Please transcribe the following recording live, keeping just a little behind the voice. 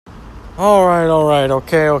Alright,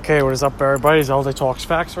 okay, what is up, everybody? It's LJ Talks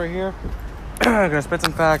Facts right here. Gonna spit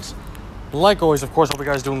some facts. Like always, of course, hope you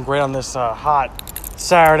guys are doing great on this hot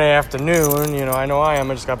Saturday afternoon. I know I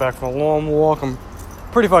am. I just got back from a long walk. I'm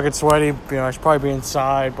pretty fucking sweaty. I should probably be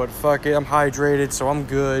inside, but fuck it. I'm hydrated, so I'm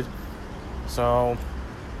good. So,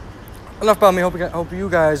 enough about me. Hope you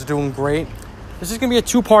guys are doing great. This is gonna be a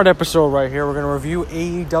two-part episode right here. We're gonna review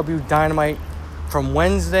AEW Dynamite from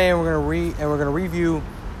Wednesday, and we're gonna review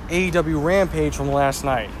AEW Rampage from last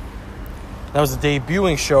night. That was the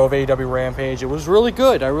debuting show of AEW Rampage. It was really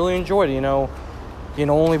good. I really enjoyed it.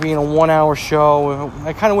 Only being a 1 hour show.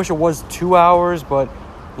 I kind of wish it was 2 hours, but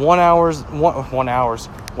 1 hour's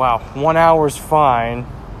fine.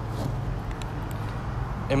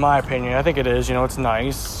 In my opinion, I think it is. It's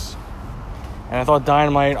nice. And I thought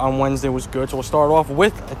Dynamite on Wednesday was good, so we'll start off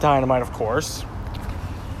with Dynamite, of course.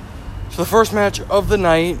 So the first match of the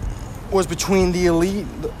night was between the Elite,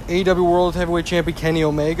 the AEW World Heavyweight Champion Kenny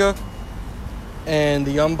Omega, and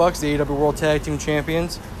the Young Bucks, the AEW World Tag Team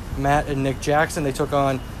Champions, Matt and Nick Jackson. They took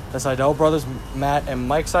on the Sydal brothers, Matt and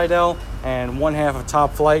Mike Sydal, and one half of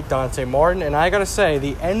Top Flight, Dante Martin. And I gotta say,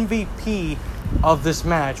 the MVP of this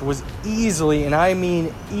match was easily, and I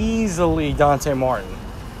mean easily, Dante Martin.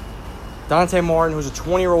 Dante Martin, who's a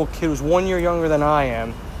 20-year-old kid who's 1 year younger than I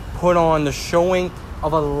am, put on the showing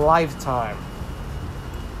of a lifetime.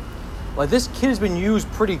 Like, this kid has been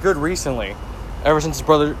used pretty good recently, ever since his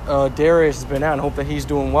brother Darius has been out, and hope that he's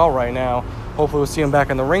doing well right now. Hopefully we'll see him back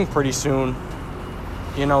in the ring pretty soon.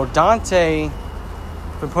 Dante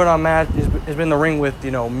been put on match, has been in the ring with,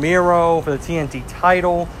 Miro for the TNT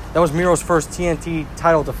title. That was Miro's first TNT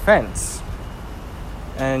title defense.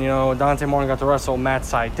 And, Dante Martin got to wrestle Matt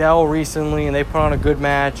Sydal recently, and they put on a good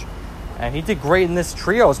match. And he did great in this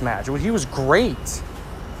trios match. He was great.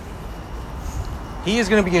 He is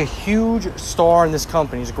going to be a huge star in this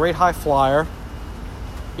company. He's a great high flyer.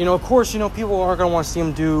 Of course, people aren't going to want to see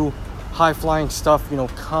him do high-flying stuff,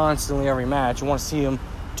 constantly every match. You want to see him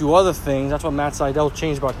do other things. That's what Matt Sydal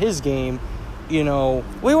changed about his game. He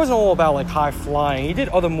wasn't all about, high-flying. He did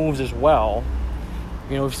other moves as well.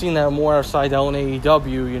 We've seen that more out of Sydal in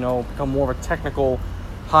AEW, become more of a technical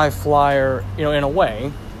high flyer, in a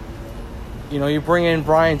way. You bring in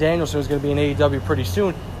Bryan Danielson, who's going to be in AEW pretty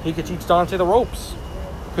soon. He could teach Dante the ropes.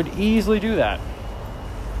 Could easily do that.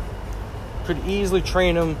 Could easily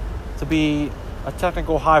train him to be a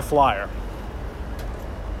technical high flyer.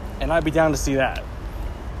 And I'd be down to see that.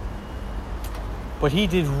 But he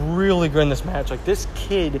did really good in this match. This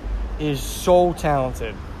kid is so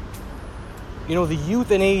talented. The youth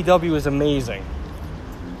in AEW is amazing.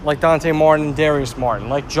 Like Dante Martin, Darius Martin.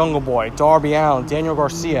 Like Jungle Boy, Darby Allin, Daniel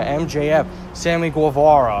Garcia, MJF, Sammy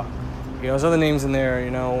Guevara. There's other names in there,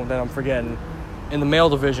 that I'm forgetting. In the male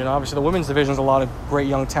division, obviously the women's division is a lot of great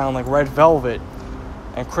young talent like Red Velvet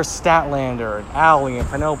and Chris Statlander and Allie and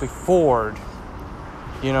Penelope Ford.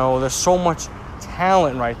 There's so much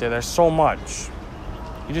talent right there. There's so much.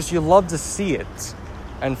 You love to see it.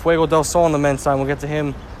 And Fuego del Sol on the men's side, we'll get to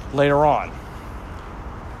him later on.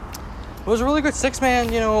 It was a really good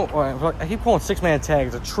six-man, I keep calling six-man tag.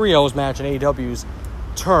 It's a trios match in AEW's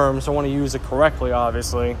terms, so I want to use it correctly,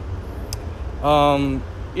 obviously.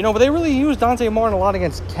 But they really used Dante Martin a lot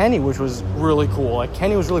against Kenny, which was really cool.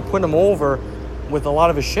 Kenny was really putting him over with a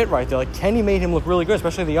lot of his shit right there. Kenny made him look really good,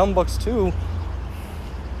 especially the Young Bucks, too.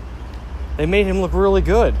 They made him look really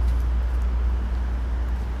good.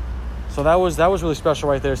 So that was really special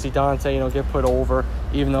right there to see Dante, get put over,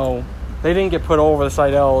 even though they didn't get put over, the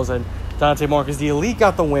Sydals and Dante Martin, because the Elite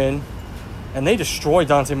got the win, and they destroyed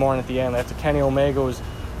Dante Martin at the end. After Kenny Omega was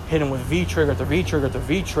hitting with V-trigger to V-trigger to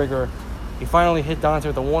V-trigger, he finally hit Dante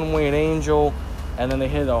with a one-winged angel, and then they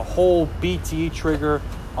hit a whole BTE trigger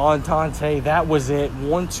on Dante. That was it.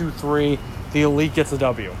 1, 2, 3. The Elite gets the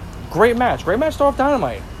W. Great match. Great match to start off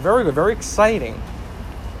Dynamite. Very good. Very exciting.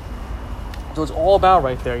 So it's all about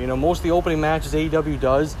right there. Most of the opening matches AEW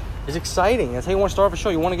does is exciting. That's how you want to start off a show.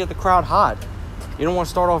 You want to get the crowd hot. You don't want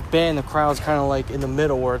to start off bad and the crowd's kind of in the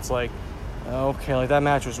middle where it's okay, that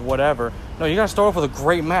match was whatever. No, you got to start off with a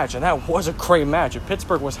great match, and that was a great match. And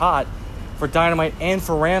Pittsburgh was hot for Dynamite and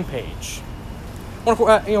for Rampage.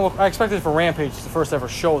 I expected for Rampage, it's the first ever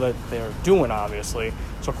show that they're doing, obviously.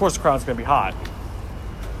 So, of course, the crowd's going to be hot.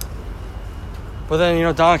 But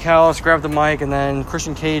then, Don Callis grabbed the mic, and then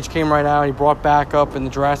Christian Cage came right out. He brought back up in the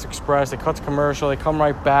Jurassic Express. They cut the commercial. They come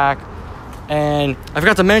right back. And I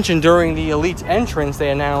forgot to mention, during the Elite's entrance, they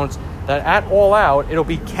announced that at All Out, it'll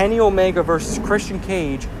be Kenny Omega versus Christian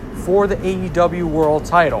Cage for the AEW World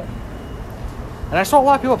title. And I saw a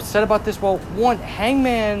lot of people upset about this. Well, one,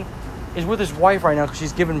 Hangman is with his wife right now because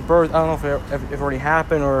she's giving birth. I don't know if it already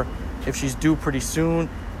happened or if she's due pretty soon.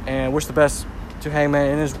 And I wish the best to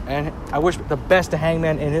Hangman I wish the best to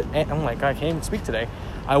Hangman and his, and, oh my God, I can't even speak today.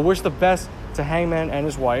 I wish the best to Hangman and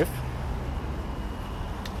his wife.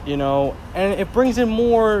 You know, and it brings in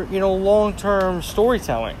more, you know, long-term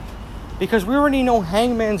storytelling. Because we already know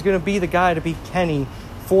Hangman's going to be the guy to beat Kenny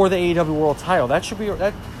for the AEW World title. That should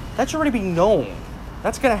already be known.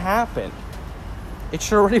 That's going to happen. It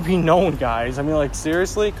should already be known, guys. I mean, like,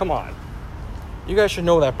 seriously? Come on. You guys should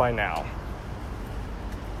know that by now.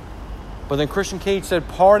 But then Christian Cage said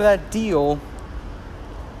part of that deal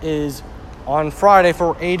is on Friday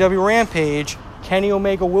for AEW Rampage, Kenny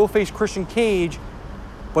Omega will face Christian Cage,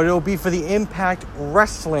 but it'll be for the Impact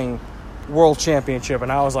Wrestling World Championship. And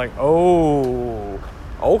I was like, oh,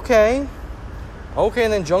 okay. Okay,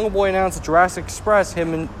 and then Jungle Boy announced that Jurassic Express,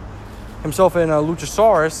 himself and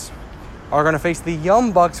Luchasaurus, are going to face the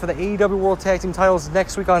Young Bucks for the AEW World Tag Team titles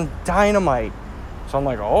next week on Dynamite. So I'm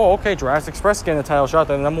like, oh, okay, Jurassic Express getting a title shot.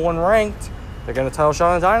 They're number 1 ranked. They're getting a title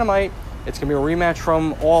shot on Dynamite. It's going to be a rematch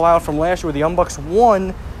from All Out from last year where the Young Bucks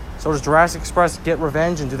won. So does Jurassic Express get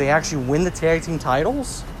revenge, and do they actually win the tag team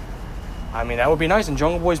titles? I mean, that would be nice. And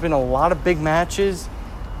Jungle Boy's been in a lot of big matches,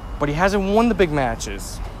 but he hasn't won the big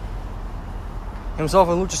matches. Himself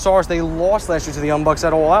and Luchasaurus, they lost last year to the Young Bucks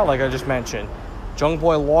at All Out, like I just mentioned. Jungle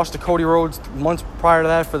Boy lost to Cody Rhodes months prior to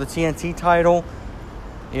that for the TNT title,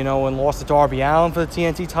 you know, and lost to Darby Allin for the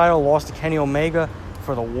TNT title, lost to Kenny Omega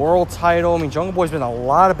for the world title. I mean, Jungle Boy's been in a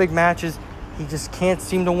lot of big matches. He just can't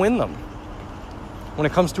seem to win them. When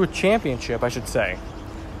it comes to a championship, I should say.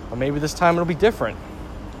 But maybe this time it'll be different.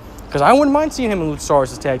 Because I wouldn't mind seeing him and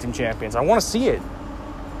Luchasaurus as tag team champions. I want to see it.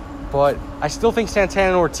 But I still think Santana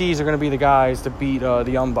and Ortiz are going to be the guys to beat the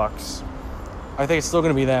Young Bucks. I think it's still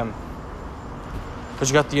going to be them. Because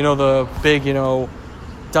you got the big,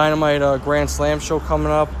 Dynamite Grand Slam show coming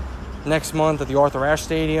up next month at the Arthur Ashe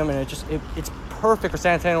Stadium. And it's perfect for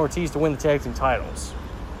Santana and Ortiz to win the tag team titles.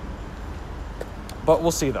 But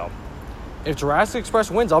we'll see, though. If Jurassic Express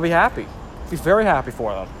wins, I'll be happy. I'll be very happy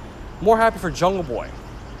for them. More happy for Jungle Boy.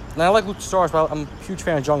 And I like Luchasaurus, but I'm a huge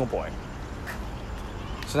fan of Jungle Boy.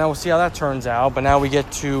 So now we'll see how that turns out. But now we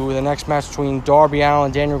get to the next match between Darby Allin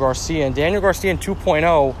and Daniel Garcia. And Daniel Garcia in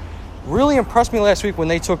 2.0 really impressed me last week when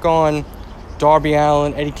they took on Darby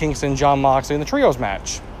Allin, Eddie Kingston, and Jon Moxley in the trios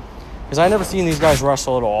match. Because I never seen these guys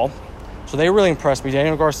wrestle at all. So they really impressed me.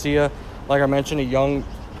 Daniel Garcia, like I mentioned, a young,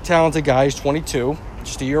 talented guy. He's 22.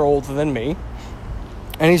 Just a year older than me.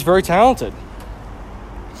 And he's very talented.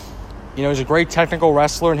 You know, he's a great technical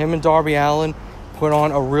wrestler, and him and Darby Allin put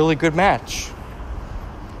on a really good match.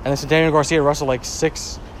 And then so Daniel Garcia wrestled like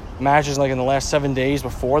 6 matches like in the last 7 days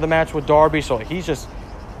before the match with Darby. So like, he's just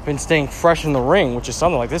been staying fresh in the ring, which is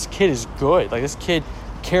something. Like, this kid is good. Like, this kid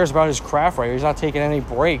cares about his craft right here. He's not taking any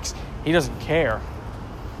breaks. He doesn't care.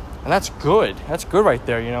 And that's good. That's good right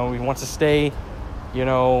there. You know, he wants to stay, he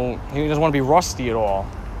doesn't want to be rusty at all.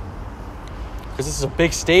 Because this is a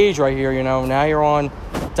big stage right here, Now you're on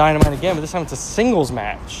Dynamite again, but this time it's a singles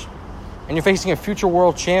match. And you're facing a future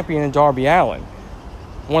world champion in Darby Allin.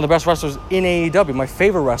 One of the best wrestlers in AEW, my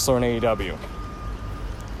favorite wrestler in AEW.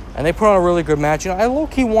 And they put on a really good match. I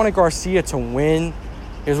low-key wanted Garcia to win.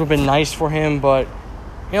 It would have been nice for him, but,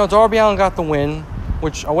 Darby Allin got the win,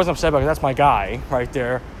 which I wasn't upset about because that's my guy right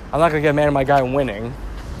there. I'm not going to get mad at my guy winning.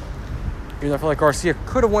 Even though I feel like Garcia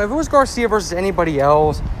could have won. If it was Garcia versus anybody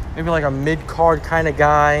else, maybe like a mid-card kind of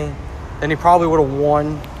guy, then he probably would have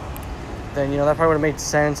won. Then, that probably would have made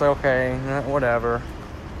sense. Like, okay, whatever.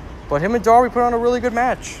 But him and Darby put on a really good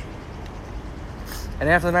match. And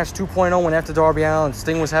after the match 2.0 went after Darby Allin,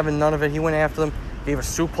 Sting was having none of it. He went after them, gave a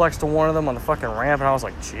suplex to one of them on the fucking ramp, and I was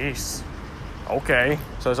like, jeez. Okay.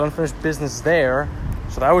 So there's unfinished business there.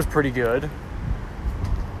 So that was pretty good.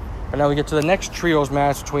 But now we get to the next trios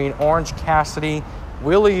match between Orange Cassidy,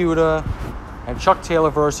 Wheeler Yuta, and Chuck Taylor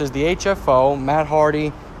versus the HFO, Matt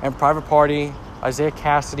Hardy, and Private Party, Isaiah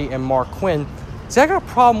Cassidy, and Mark Quinn. See, I got a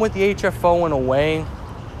problem with the HFO in a way.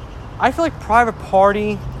 I feel like Private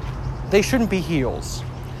Party, they shouldn't be heels.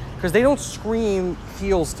 Because they don't scream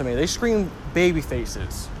heels to me. They scream baby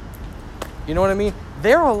faces. You know what I mean?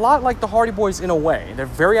 They're a lot like the Hardy Boys in a way. They're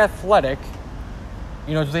very athletic.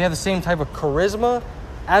 Do they have the same type of charisma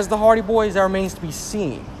as the Hardy Boys? That remains to be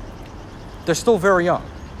seen. They're still very young.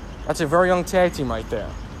 That's a very young tag team right there.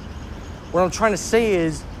 What I'm trying to say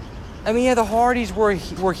is, the Hardys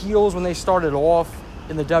were heels when they started off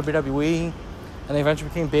in the WWE, and they eventually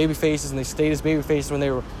became baby faces, and they stayed as baby faces when they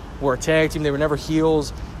were a tag team. They were never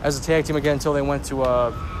heels as a tag team again until they went to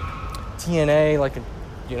TNA, like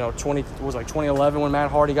 2011 when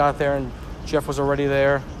Matt Hardy got there and Jeff was already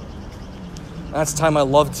there. That's the time I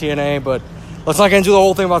loved TNA, but let's not get into the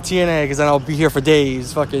whole thing about TNA, because then I'll be here for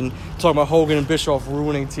days fucking talking about Hogan and Bischoff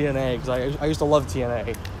ruining TNA, because I used to love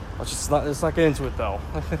TNA. Let's not get into it, though.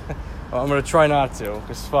 I'm going to try not to,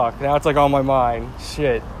 because fuck, now it's like on my mind.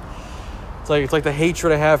 Shit. It's like the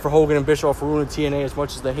hatred I have for Hogan and Bischoff for ruining TNA as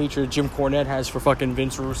much as the hatred Jim Cornette has for fucking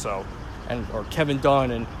Vince Russo or Kevin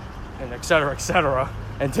Dunn and et cetera,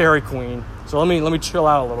 and Dairy Queen. So let me chill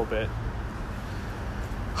out a little bit.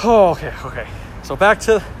 Oh, okay. So back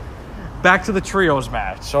to the trios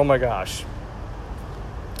match. Oh my gosh.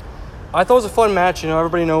 I thought it was a fun match.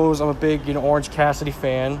 Everybody knows I'm a big, Orange Cassidy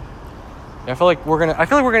fan. I feel like we're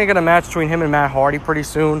gonna get a match between him and Matt Hardy pretty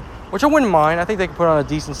soon, which I wouldn't mind. I think they could put on a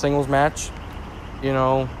decent singles match. It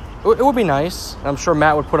would be nice. I'm sure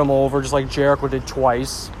Matt would put him over just like Jericho did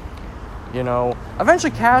twice.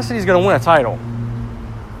 Eventually Cassidy's gonna win a title.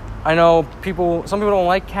 I know some people don't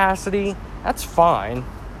like Cassidy. That's fine.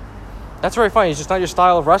 That's very fine. It's just not your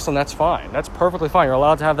style of wrestling. That's fine. That's perfectly fine. You're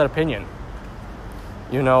allowed to have that opinion.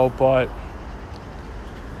 But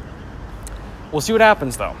we'll see what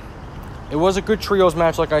happens, though. It was a good trios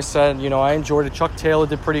match, like I said. I enjoyed it. Chuck Taylor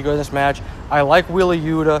did pretty good in this match. I like Wheeler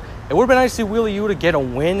Yuta. It would have been nice to see Wheeler Yuta get a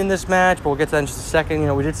win in this match, but we'll get to that in just a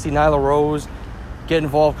second. We did see Nyla Rose get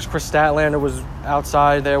involved because Chris Statlander was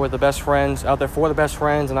outside there with the best friends, out there for the best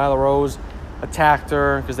friends, and Nyla Rose attacked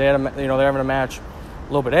her because they're having a match a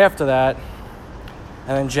little bit after that.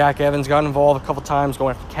 And then Jack Evans got involved a couple times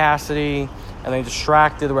going after Cassidy, and then he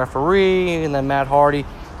distracted the referee, and then Matt Hardy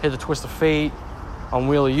hit the twist of fate on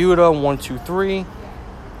Wheeler Yuta, 1, 2, 3.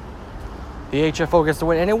 The HFO gets the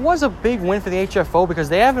win, and it was a big win for the HFO because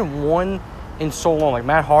they haven't won in so long. Like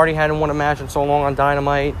Matt Hardy hadn't won a match in so long on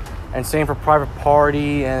Dynamite, and same for Private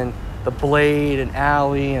Party and The Blade and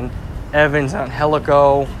Alley and Evans and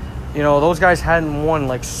Helico. Those guys hadn't won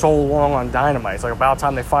like so long on Dynamite. It's like about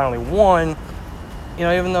time they finally won.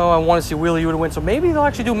 Even though I want to see Wheeler Yuta win, so maybe they'll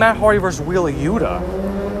actually do Matt Hardy versus Wheeler Yuta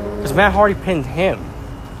because Matt Hardy pinned him.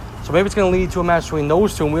 So maybe it's going to lead to a match between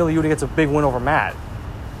those two, and Wheeler Yuta gets a big win over Matt.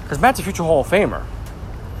 Because Matt's a future Hall of Famer.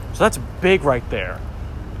 So that's big right there.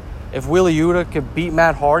 If Wheeler Yuta could beat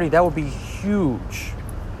Matt Hardy, that would be huge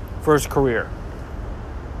for his career.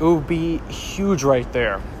 It would be huge right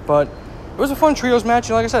there. But it was a fun trios match,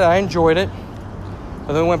 and like I said, I enjoyed it. And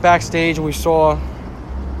then we went backstage, and we saw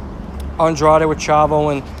Andrade with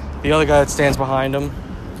Chavo and the other guy that stands behind him.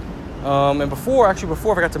 And before I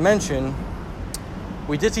forgot to mention,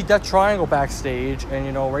 we did see Death Triangle backstage,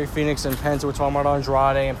 and, Ray Phoenix and Penta were talking about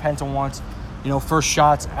Andrade, and Penta wants, first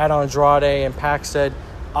shots at Andrade, and Pac said,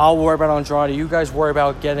 I'll worry about Andrade. You guys worry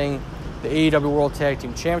about getting the AEW World Tag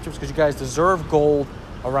Team Championships because you guys deserve gold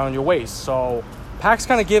around your waist. So Pac's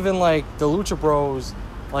kind of giving, the Lucha Bros,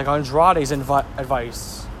 Andrade's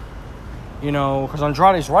advice. Because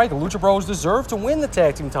Andrade's right. The Lucha Bros deserve to win the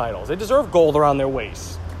tag team titles. They deserve gold around their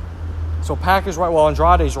waist. So Pac is right. Well,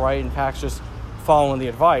 Andrade's right, and Pac's just following the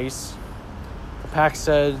advice. Pac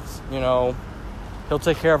said, he'll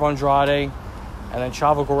take care of Andrade. And then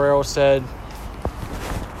Chavo Guerrero said,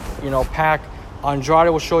 Pac, Andrade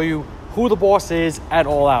will show you who the boss is at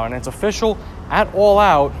All Out. And it's official. At All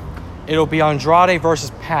Out, it'll be Andrade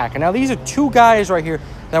versus Pac. And now these are two guys right here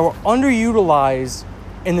that were underutilized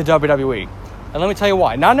in the WWE. And let me tell you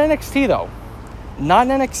why. Not in NXT, though. Not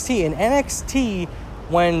in NXT. In NXT,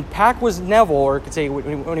 when Pac was Neville, or I could say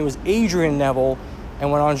when he was Adrian Neville,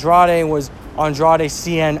 and when Andrade was Andrade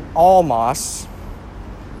Cien Almas,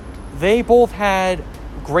 they both had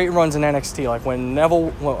great runs in NXT. Like when Neville,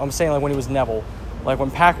 when he was Neville. Like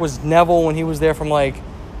when Pac was Neville, when he was there from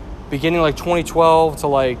beginning 2012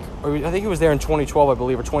 to I think he was there in 2012, I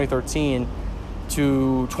believe, or 2013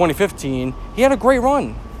 to 2015. He had a great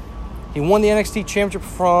run. He won the NXT Championship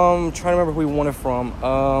from, I'm trying to remember who he won it from.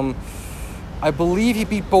 I believe he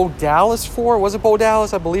beat Bo Dallas for it. Was it Bo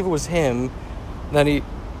Dallas? I believe it was him that he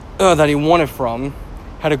won it from.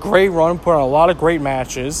 Had a great run, put on a lot of great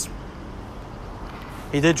matches.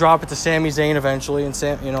 He did drop it to Sami Zayn eventually, and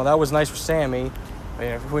that was nice for Sami.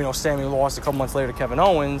 We know Sami lost a couple months later to Kevin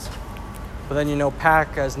Owens. But then,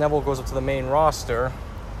 Pac, as Neville goes up to the main roster.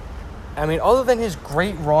 Other than his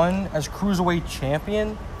great run as Cruiserweight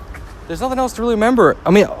Champion, there's nothing else to really remember.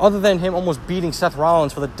 Other than him almost beating Seth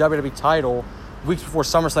Rollins for the WWE title weeks before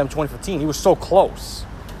SummerSlam 2015. He was so close.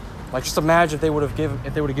 Just imagine if they would have given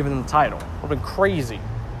him the title. It would have been crazy.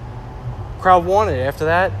 Crowd wanted it. After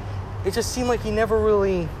that, it just seemed like he never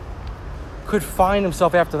really could find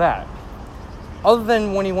himself after that. Other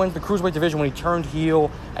than when he went to the Cruiserweight division, when he turned heel,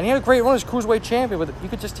 and he had a great run as Cruiserweight Champion, but you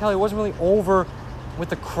could just tell he wasn't really over with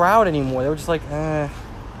the crowd anymore. They were just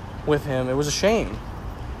with him. It was a shame.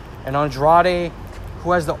 And Andrade,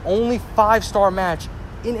 who has the only 5-star match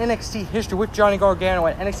in NXT history with Johnny Gargano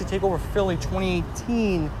at NXT TakeOver Philly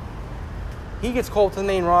 2018. He gets called to the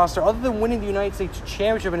main roster. Other than winning the United States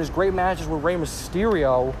Championship and his great matches with Rey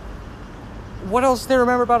Mysterio, what else do they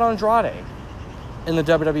remember about Andrade in the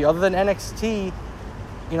WWE other than NXT?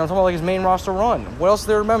 You know, I'm talking about like his main roster run. What else do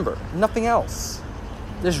they remember? Nothing else.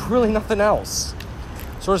 There's really nothing else.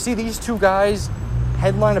 So to see these two guys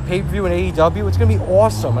headline a pay-per-view in AEW, it's going to be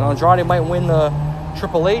awesome. And Andrade might win the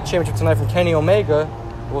AAA Championship tonight from Kenny Omega.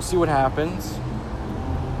 We'll see what happens.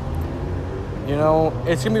 You know,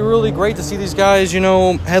 it's going to be really great to see these guys, you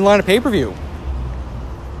know, headline a pay-per-view.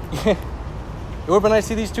 It would have been nice to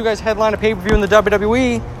see these two guys headline a pay-per-view in the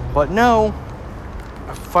WWE, but no.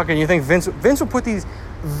 Fucking, you think Vince would put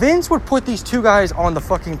these two guys on the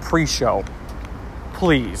fucking pre-show.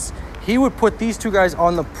 Please. He would put these two guys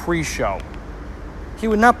on the pre-show. He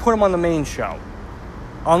would not put them on the main show.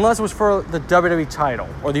 Unless it was for the WWE title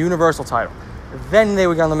or the Universal title. Then they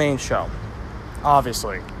would get on the main show.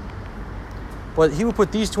 Obviously. But he would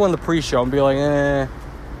put these two on the pre-show and be like,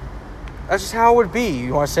 that's just how it would be.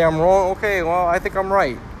 You want to say I'm wrong? Okay, well, I think I'm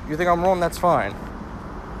right. You think I'm wrong? That's fine.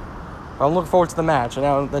 But I'm looking forward to the match. And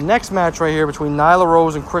now, the next match right here between Nyla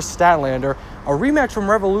Rose and Chris Statlander, a rematch from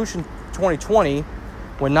Revolution 2020,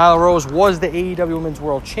 when Nyla Rose was the AEW Women's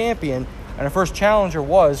World Champion, and her first challenger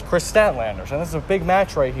was Chris Statlander. So this is a big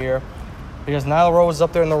match right here, because Nyla Rose is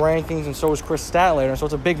up there in the rankings, and so is Chris Statlander, so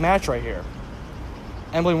it's a big match right here.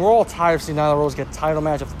 And we're all tired of seeing Nyla Rose get title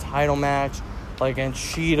match after title match, like against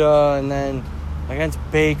Sheeta, and then against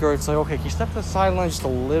Baker. It's like, okay, can you step to the sideline just a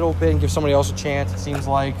little bit and give somebody else a chance, it seems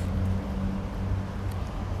like.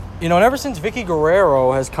 You know, and ever since Vicky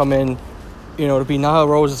Guerrero has come in, you know, to be Nyla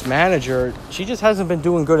Rose's manager, she just hasn't been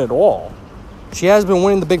doing good at all. She has been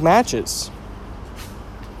winning the big matches.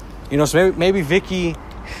 You know, so maybe Vicky's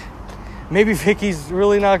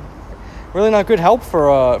really not good help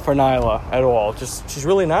for Nyla at all. Just, she's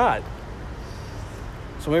really not.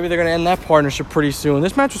 So maybe they're going to end that partnership pretty soon.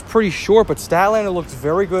 This match was pretty short, but Statlander looked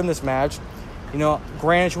very good in this match. You know,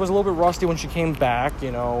 granted, she was a little bit rusty when she came back,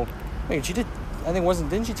 you know. I mean,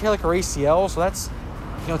 didn't she tear like her ACL? So that's,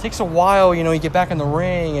 you know, it takes a while, you know, you get back in the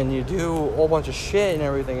ring and you do a whole bunch of shit and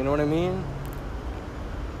everything, you know what I mean?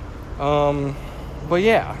 But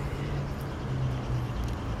yeah,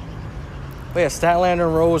 Statlander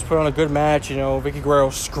and Rose put on a good match. You know, Vicky Guerrero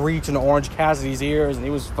screeched in Orange Cassidy's ears, and he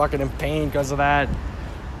was fucking in pain because of that.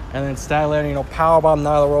 And then Statlander, you know, powerbombed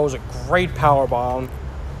Nyla Rose, a great powerbomb.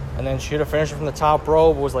 And then she hit a finisher from the top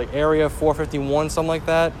rope. It was like Area 451, something like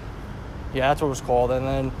that. Yeah, that's what it was called. And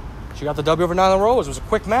then she got the W over Nyla Rose. It was a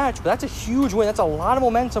quick match, but that's a huge win. That's a lot of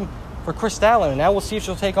momentum for Chris Statlander. Now we'll see if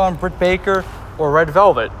she'll take on Britt Baker or Red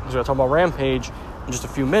Velvet, because we're going to talk about Rampage in just a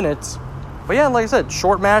few minutes. But yeah, like I said,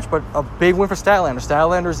 short match, but a big win for Statlander.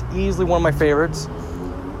 Statlander is easily one of my favorites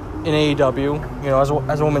in AEW, you know,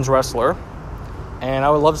 as a women's wrestler. And I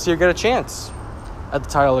would love to see her get a chance at the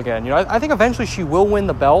title again. You know, I think eventually she will win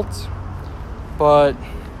the belt, but,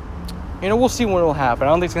 you know, we'll see when it'll happen. I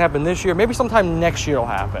don't think it's going to happen this year. Maybe sometime next year it'll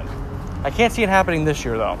happen. I can't see it happening this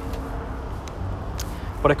year, though.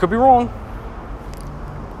 But I could be wrong.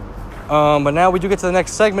 But now we do get to the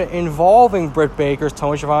next segment involving Britt Baker's.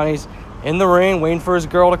 Tony Schiavone's in the ring waiting for his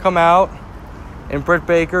girl to come out. And Britt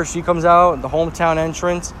Baker, she comes out, the hometown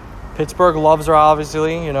entrance. Pittsburgh loves her,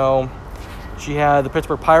 obviously. You know, she had the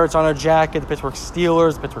Pittsburgh Pirates on her jacket, the Pittsburgh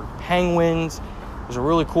Steelers, the Pittsburgh Penguins. It was a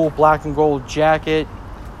really cool black and gold jacket.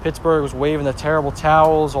 Pittsburgh was waving the terrible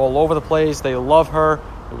towels all over the place. They love her.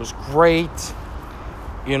 It was great.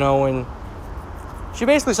 You know, and she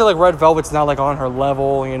basically said, like, Red Velvet's not, like, on her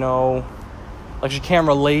level, you know. Like, she can't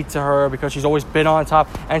relate to her because she's always been on top.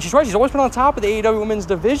 And she's right. She's always been on top of the AEW Women's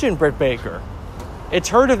Division, Britt Baker. It's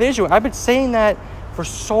her division. I've been saying that for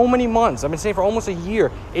so many months. I've been saying for almost a year.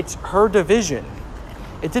 It's her division.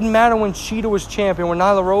 It didn't matter when Sheeta was champion, when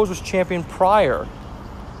Nyla Rose was champion prior.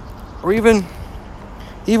 Or even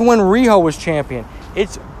when Riho was champion.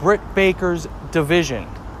 It's Britt Baker's division.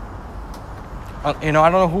 You know, I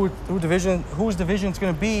don't know whose division it's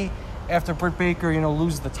going to be after Britt Baker, you know,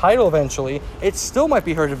 loses the title eventually. It still might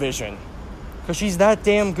be her division because she's that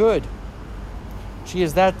damn good. She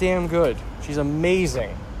is that damn good. She's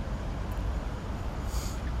amazing.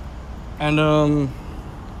 And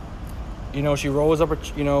you know, she rose up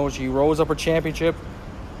her championship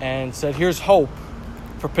and said, "Here's hope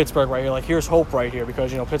for Pittsburgh right here. Like, here's hope right here,"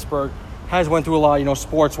 because, you know, Pittsburgh has went through a lot, you know,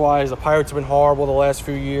 sports-wise. The Pirates have been horrible the last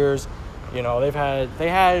few years. You know, they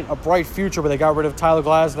had a bright future, but they got rid of Tyler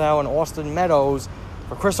Glasnow and Austin Meadows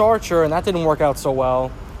for Chris Archer, and that didn't work out so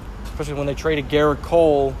well, especially when they traded Garrett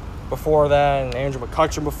Cole before that and Andrew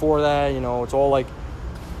McCutcheon before that. You know, it's all like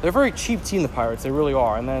They're a very cheap team, the Pirates. They really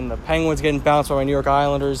are. And then the Penguins getting bounced by my New York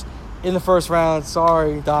Islanders in the first round.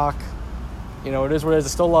 Sorry, Doc. You know, it is what it is. I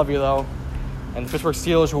still love you, though. And the Pittsburgh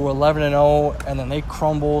Steelers, who were 11-0, and then they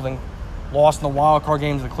crumbled and lost in the wild card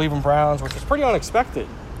game to the Cleveland Browns, which was pretty unexpected.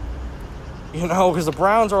 You know, because the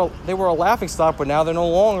Browns they were a laughingstock, but now they're no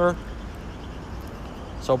longer.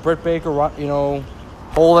 So Britt Baker, you know,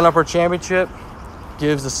 holding up her championship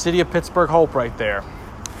gives the city of Pittsburgh hope right there.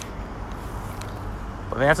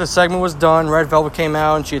 But after the segment was done, Red Velvet came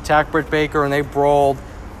out and she attacked Britt Baker and they brawled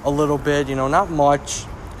a little bit, you know, not much.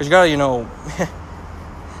 Because you got to,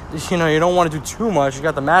 you know, you don't want to do too much. You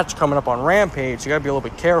got the match coming up on Rampage. You got to be a little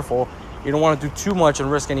bit careful. You don't want to do too much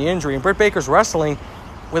and risk any injury. And Britt Baker's wrestling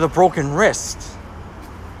with a broken wrist.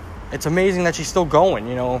 It's amazing that she's still going,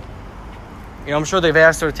 you know. I'm sure they've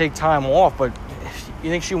asked her to take time off, but you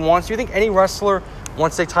think she wants? Do you think any wrestler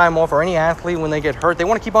wants to take time off, or any athlete when they get hurt? They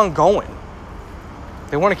want to keep on going.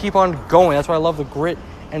 They want to keep on going. That's why I love the grit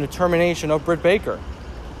and determination of Britt Baker.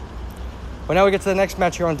 But now we get to the next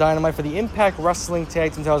match here on Dynamite for the Impact Wrestling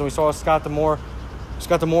Tag Team titles. We saw Scott D'Amore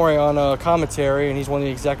on commentary, and he's one of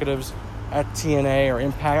the executives at TNA or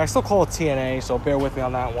Impact. I still call it TNA, so bear with me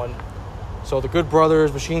on that one. So the Good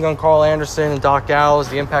Brothers, Machine Gun Carl Anderson and Doc Gallows,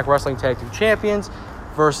 the Impact Wrestling Tag Team Champions,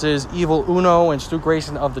 versus Evil Uno and Stu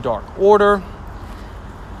Grayson of the Dark Order.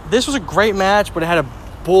 This was a great match, but it had a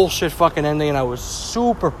bullshit fucking ending, and I was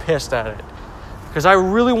super pissed at it. Because I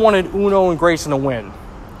really wanted Uno and Grayson to win.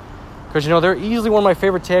 Because, you know, they're easily one of my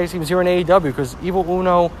favorite tag teams here in AEW. Because Evil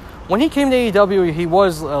Uno, when he came to AEW, he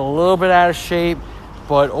was a little bit out of shape.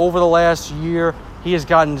 But over the last year, he has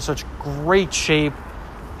gotten into such great shape.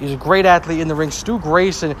 He's a great athlete in the ring. Stu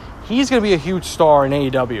Grayson, he's going to be a huge star in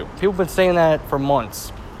AEW. People have been saying that for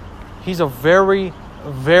months. He's a very,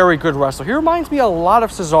 very good wrestler. He reminds me a lot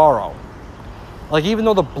of Cesaro. Like, even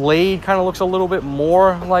though the blade kind of looks a little bit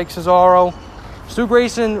more like Cesaro, Stu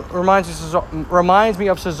Grayson reminds me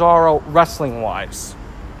of Cesaro wrestling-wise.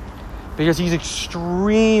 Because he's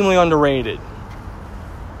extremely underrated.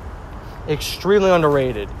 Extremely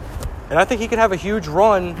underrated. And I think he could have a huge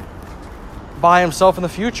run by himself in the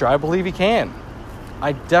future. I believe he can.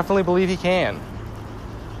 I definitely believe he can.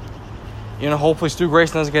 You know, hopefully Stu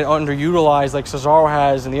Grayson doesn't get underutilized like Cesaro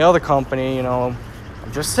has in the other company, you know.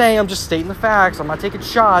 I'm just saying, I'm just stating the facts. I'm not taking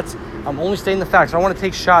shots. I'm only stating the facts. If I want to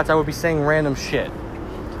take shots, I would be saying random shit.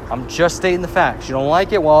 I'm just stating the facts. You don't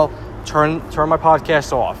like it? Well, turn my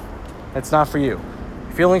podcast off. It's not for you.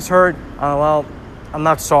 Feelings hurt? Well, I'm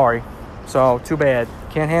not sorry. So, too bad.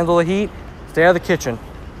 Can't handle the heat? Stay out of the kitchen.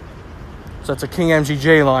 So that's a King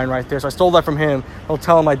MGJ line right there. So I stole that from him. I'll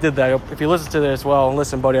tell him I did that. If you listen to this, well,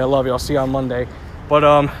 listen, buddy, I love you. I'll see you on Monday. But,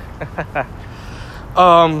 and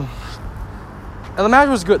the match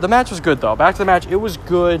was good. The match was good, though. Back to the match. It was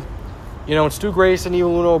good. You know, and Stu Grayson and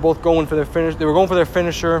Evil Uno were both going for their finish. They were going for their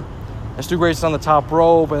finisher. And Stu Grayson on the top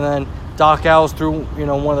rope. And then Doc Gallows threw, you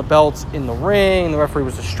know, one of the belts in the ring. The referee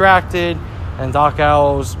was distracted. And Doc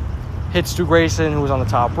Gallows hit Stu Grayson, who was on the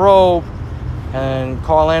top rope. And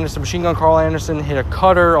Carl Anderson, Machine Gun Carl Anderson, hit a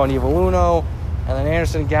cutter on Evil Uno. And then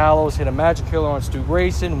Anderson and Gallows hit a Magic Killer on Stu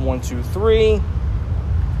Grayson. 1, 2, 3.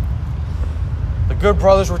 The Good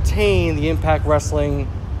Brothers retain the Impact Wrestling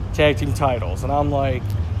Tag Team titles. And I'm like,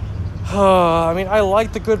 I mean, I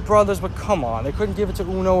like the Good Brothers, but come on. They couldn't give it to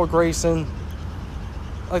Uno or Grayson.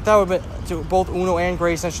 Like, that would have been, to both Uno and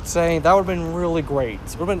Grayson, I should say. That would have been really great.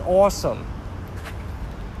 It would have been awesome.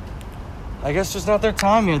 I guess just not their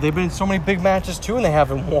time yet. They've been in so many big matches, too, and they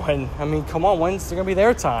haven't won. I mean, come on. When's it going to be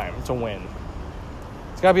their time to win?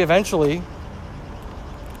 It's got to be eventually.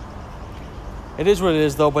 It is what it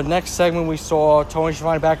is, though. But next segment, we saw Tony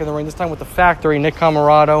Schiavone back in the ring, this time with the Factory, Nick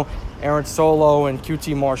Comoroto, Aaron Solo, and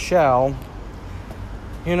QT Marshall.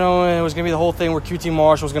 You know, it was going to be the whole thing where QT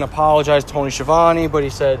Marshall was going to apologize to Tony Schiavone, but he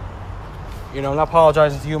said, you know, I'm not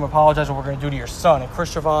apologizing to you. I'm apologizing for what we're going to do to your son. And Chris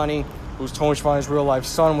Schiavone, who's Tony Schiavone's real-life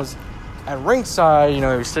son, was at ringside. You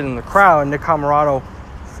know, he was sitting in the crowd, and Nick Comoroto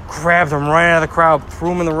grabbed him right out of the crowd,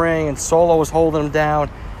 threw him in the ring, and Solo was holding him down,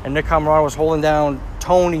 and Nick Comoroto was holding down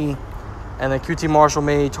Tony, and then QT Marshall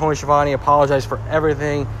made Tony Schiavone apologize for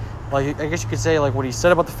everything. Like, I guess you could say, like, what he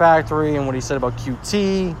said about the Factory and what he said about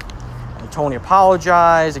QT, and Tony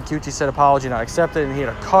apologized, and QT said apology not accepted, and he had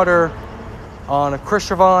a cutter on Chris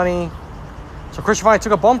Schiavone. So Chris Schiavone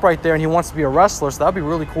took a bump right there, and he wants to be a wrestler, so that would be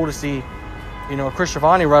really cool to see, you know, Chris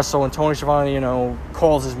Schiavone wrestle and Tony Schiavone, you know,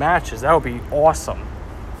 calls his matches. That would be awesome.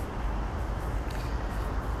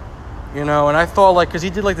 You know, and I thought, like, because he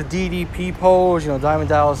did, like, the DDP pose, you know, Diamond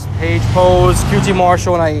Dallas Page pose, QT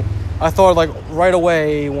Marshall, and I thought, like, right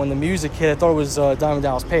away when the music hit, I thought it was Diamond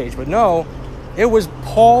Dallas Page. But no, it was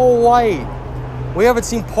Paul White. We haven't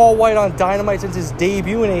seen Paul White on Dynamite since his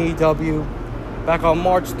debut in AEW back on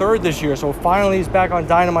March 3rd this year. So finally he's back on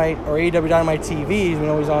Dynamite, or AEW Dynamite TV. We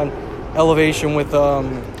know he's on Elevation with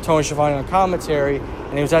Tony Schiavone on commentary.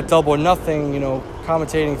 And he was at Double or Nothing,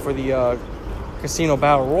 commentating for the Casino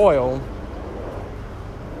Battle Royal.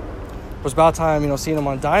 It was about time, seeing him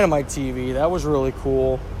on Dynamite TV. That was really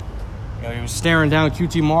cool. He was staring down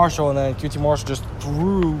QT Marshall, and then QT Marshall just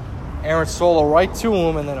threw Aaron Solo right to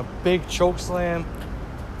him, and then a big choke slam.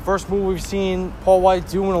 First move we've seen Paul White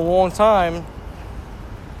do in a long time.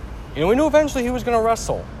 We knew eventually he was going to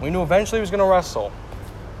wrestle.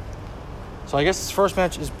 So I guess his first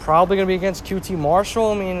match is probably going to be against QT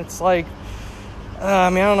Marshall. I mean, it's like, I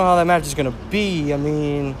don't know how that match is going to be. I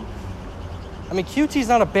mean, QT's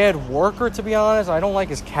not a bad worker, to be honest. I don't like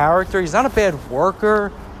his character. He's not a bad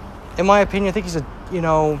worker, in my opinion. I think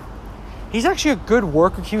he's actually a good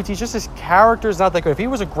worker, QT. It's just his character is not that good. If he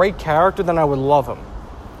was a great character, then I would love him.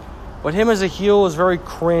 But him as a heel is very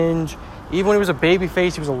cringe. Even when he was a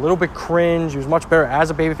babyface, he was a little bit cringe. He was much better as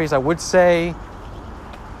a babyface, I would say.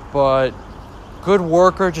 But good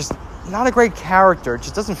worker, just not a great character. It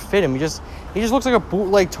just doesn't fit him. He just looks like a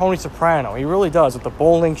bootleg Tony Soprano. He really does, with the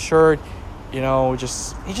bowling shirt. He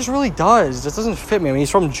just really does. It just doesn't fit me. I mean, he's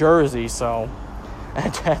from Jersey, so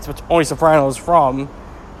and that's what Tony Soprano is from.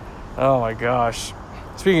 Oh my gosh.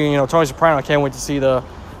 Speaking of, Tony Soprano, I can't wait to see the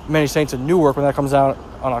Many Saints of Newark when that comes out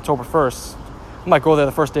on October 1st. I might go there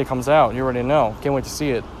the first day it comes out. You already know. Can't wait to see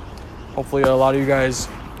it. Hopefully a lot of you guys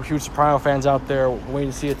are huge Soprano fans out there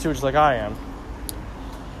waiting to see it too, just like I am.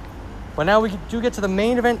 But now we do get to the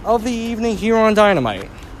main event of the evening here on Dynamite.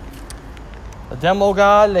 The Demo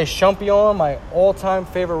God, Le Champion, my all-time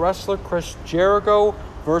favorite wrestler, Chris Jericho,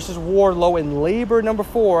 versus Wardlow in Labor number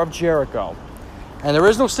 4 of Jericho. And there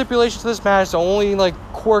is no stipulation to this match. The only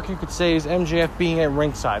quirk you could say is MJF being at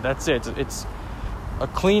ringside. That's it. It's a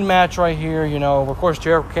clean match right here. Of course,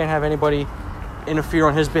 Jericho can't have anybody interfere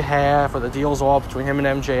on his behalf, or the deal's all between him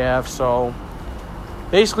and MJF. So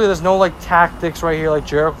basically, there's no tactics right here.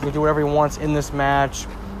 Jericho can do whatever he wants in this match.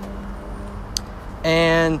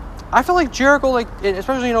 And I feel like Jericho,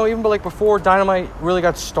 especially, even before Dynamite really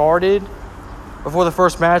got started, before the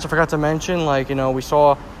first match, I forgot to mention, we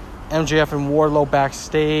saw MJF and Wardlow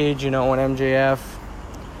backstage, and MJF,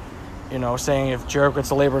 saying if Jericho gets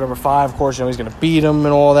to Labor number 5, of course, he's going to beat him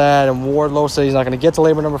and all that. And Wardlow said he's not going to get to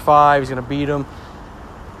Labor number 5, he's going to beat him.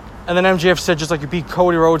 And then MJF said, just like you beat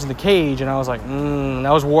Cody Rhodes in the cage. And I was like,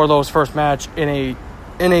 that was Wardlow's first match in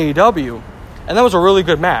AEW. And that was a really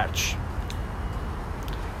good match.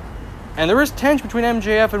 And there is tension between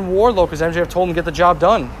MJF and Wardlow because MJF told him to get the job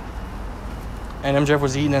done. And MJF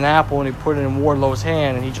was eating an apple and he put it in Wardlow's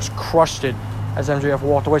hand and he just crushed it as MJF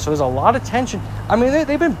walked away. So there's a lot of tension. I mean,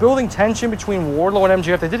 they've been building tension between Wardlow and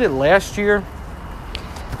MJF. They did it last year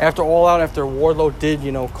after All Out, after Wardlow did,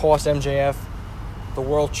 cost MJF the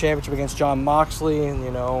World Championship against Jon Moxley. And,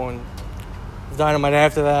 and Dynamite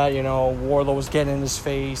after that, Wardlow was getting in his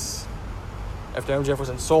face after MJF was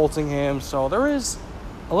insulting him. So there is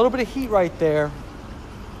a little bit of heat right there.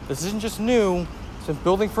 This isn't just new. It's been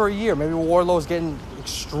building for a year. Maybe Wardlow is getting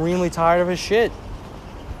extremely tired of his shit.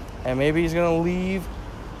 And maybe he's going to leave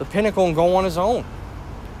the Pinnacle and go on his own.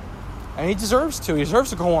 And he deserves to. He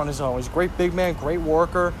deserves to go on his own. He's a great big man, great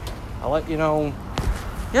worker. He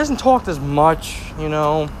hasn't talked as much,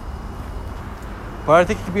 but I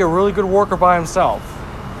think he could be a really good worker by himself.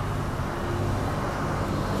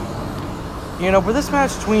 But this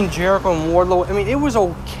match between Jericho and Wardlow, I mean, it was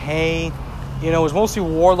okay. It was mostly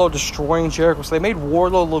Wardlow destroying Jericho, so they made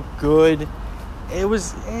Wardlow look good. It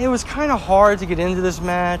was kind of hard to get into this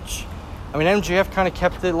match. I mean, MJF kind of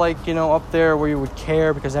kept it, up there where you would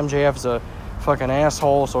care because MJF is a fucking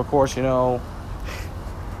asshole, so of course, he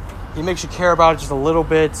makes you care about it just a little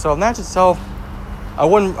bit. So the match itself, I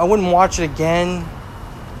wouldn't watch it again.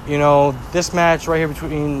 This match right here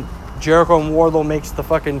between Jericho and Wardlow makes the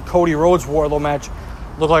fucking Cody Rhodes Wardlow match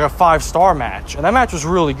look like a 5-star match. And that match was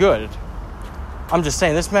really good. I'm just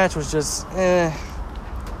saying, this match was just,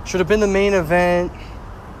 should have been the main event.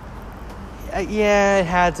 Yeah, it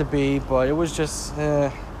had to be, but it was just,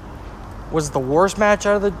 was it the worst match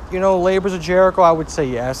out of the, Labors of Jericho? I would say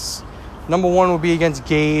yes. Number 1 would be against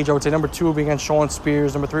Gage. I would say number 2 would be against Shawn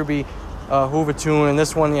Spears. Number 3 would be Hoovertoon. And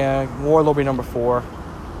this one, Wardlow would be number 4.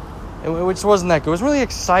 It just wasn't that good. It was really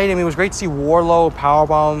exciting. I mean, it was great to see Wardlow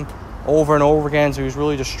powerbomb over and over again. So he was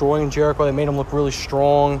really destroying Jericho. They made him look really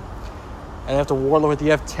strong. And after Wardlow hit the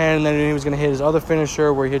F10, then he was going to hit his other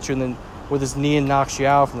finisher where he hits you with his knee and knocks you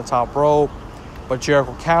out from the top rope. But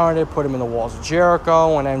Jericho countered it, put him in the walls of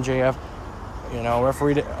Jericho, and MJF,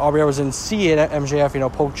 referee RBR didn't see it.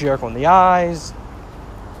 MJF, poked Jericho in the eyes.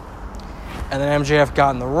 And then MJF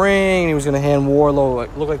got in the ring, and he was going to hand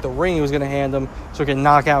Wardlow, looked like the ring he was going to hand him so he could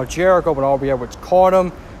knock out Jericho, but Aubrey Edwards caught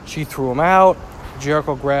him. She threw him out.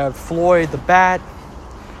 Jericho grabbed Floyd, the bat,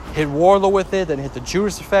 hit Wardlow with it, then hit the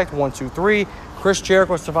Judas effect, 1, 2, 3. Chris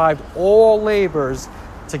Jericho survived all labors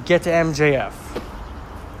to get to MJF.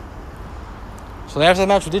 So after the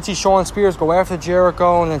match, we did see Shawn Spears go after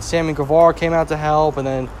Jericho, and then Sammy Guevara came out to help, and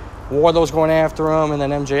then Wardlow was going after him, and then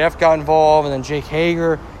MJF got involved, and then Jake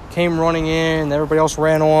Hager came running in, and everybody else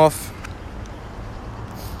ran off.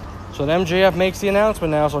 So then MJF makes the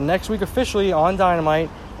announcement now. So next week, officially on Dynamite,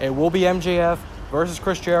 it will be MJF versus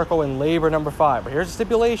Chris Jericho in Labor number 5. But here's the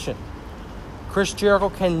stipulation. Chris Jericho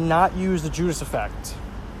cannot use the Judas effect.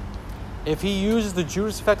 If he uses the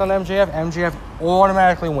Judas effect on MJF, MJF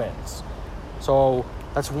automatically wins. So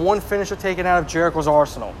that's one finisher taken out of Jericho's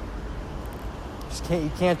arsenal.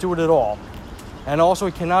 He can't do it at all. And also,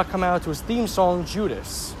 he cannot come out to his theme song,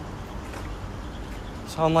 Judas.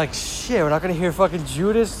 So I'm like, shit, we're not going to hear fucking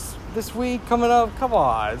Judas this week coming up? Come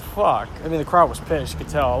on, fuck. I mean, the crowd was pissed, you could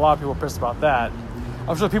tell. A lot of people were pissed about that.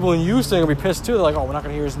 I'm sure people in Houston are going to be pissed too. They're like, oh, we're not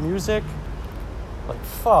going to hear his music? Like,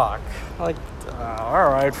 fuck. Like, all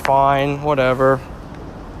right, fine, whatever.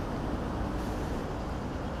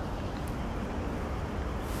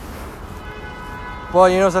 Well,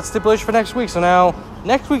 you know, that's stipulation for next week. So now,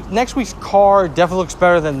 next week's card definitely looks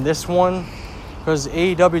better than this one, because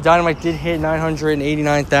AEW Dynamite did hit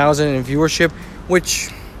 989,000 in viewership, which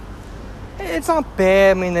it's not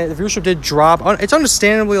bad. I mean, the viewership did drop. It's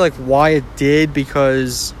understandably like why it did,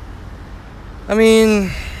 because I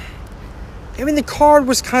mean the card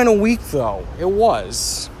was kind of weak though. It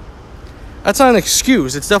was. That's not an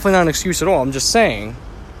excuse. It's definitely not an excuse at all. I'm just saying.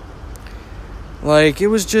 Like, it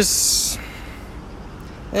was just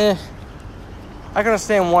I can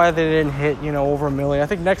understand why they didn't hit, over 1 million. I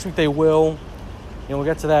think next week they will. We'll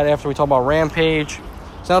get to that after we talk about Rampage.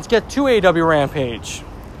 So now let's get to AEW Rampage.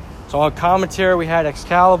 So on commentary, we had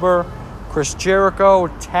Excalibur, Chris Jericho,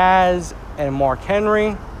 Taz, and Mark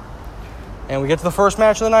Henry. And we get to the first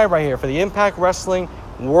match of the night right here for the Impact Wrestling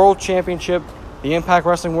World Championship. The Impact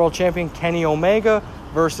Wrestling World Champion, Kenny Omega,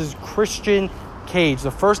 versus Christian Cage.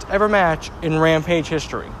 The first ever match in Rampage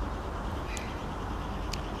history.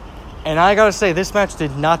 And I gotta say, this match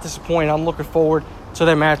did not disappoint. I'm looking forward to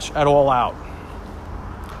their match at All Out,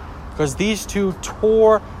 because these two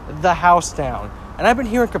tore the house down. And I've been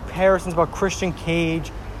hearing comparisons about Christian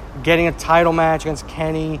Cage getting a title match against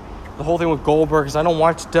Kenny. The whole thing with Goldberg, because I don't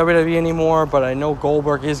watch WWE anymore, but I know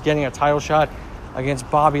Goldberg is getting a title shot against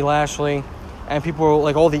Bobby Lashley. And people are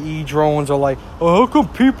like, all the E-drones are like, oh, how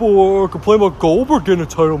come people complain about Goldberg getting a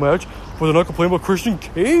title match, but they're not complaining about Christian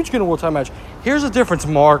Cage getting a world title match? Here's the difference,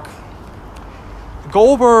 Mark.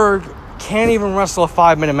 Goldberg can't even wrestle a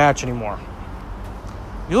 5-minute match anymore.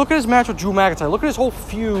 You look at his match with Drew McIntyre. Look at his whole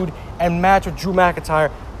feud and match with Drew McIntyre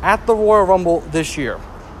at the Royal Rumble this year.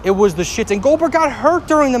 It was the shits. And Goldberg got hurt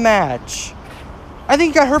during the match. I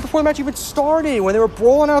think he got hurt before the match even started, when they were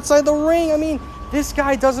brawling outside the ring. I mean, this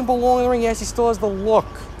guy doesn't belong in the ring. Yes, he still has the look.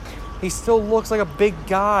 He still looks like a big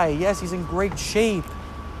guy. Yes, he's in great shape.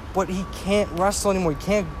 But he can't wrestle anymore. He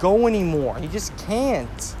can't go anymore. He just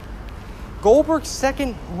can't. Goldberg's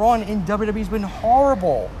second run in WWE has been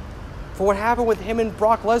horrible. For what happened with him and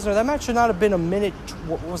Brock Lesnar, that match should not have been a minute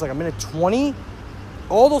 20?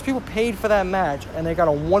 All those people paid for that match, and they got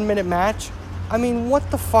a 1-minute match. I mean, what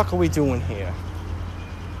the fuck are we doing here?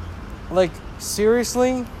 Like,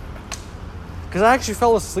 seriously? Because I actually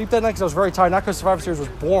fell asleep that night because I was very tired. Not because Survivor Series was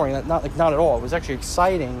boring, not at all. It was actually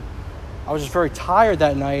exciting. I was just very tired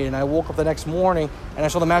that night, and I woke up the next morning, and I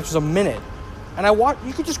saw the match was a minute. And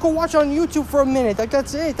you could just go watch it on YouTube for a minute. Like,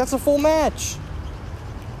 that's it. That's a full match.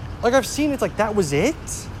 Like, I've seen it. Like, that was it?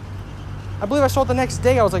 I believe I saw it the next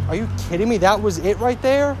day. I was like, are you kidding me? That was it right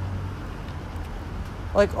there?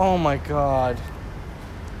 Like, oh my God.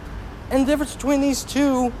 And the difference between these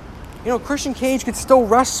two, Christian Cage can still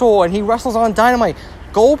wrestle, and he wrestles on Dynamite.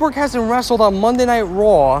 Goldberg hasn't wrestled on Monday Night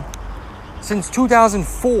Raw since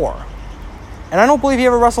 2004. And I don't believe he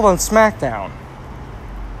ever wrestled on SmackDown.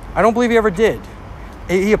 I don't believe he ever did.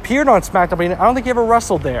 He appeared on SmackDown, but I don't think he ever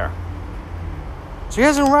wrestled there. So he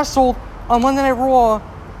hasn't wrestled on Monday Night Raw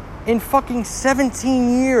in fucking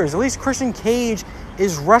 17 years. At least Christian Cage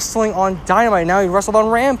is wrestling on Dynamite. Now he wrestled on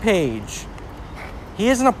Rampage. He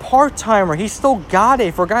isn't a part-timer. He still got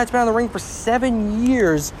it. For a guy that's been on the ring for 7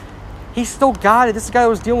 years, he still got it. This is a guy that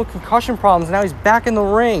was dealing with concussion problems, and now he's back in the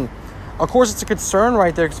ring. Of course, it's a concern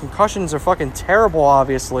right there, because concussions are fucking terrible,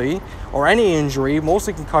 obviously. Or any injury.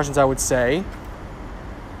 Mostly concussions, I would say.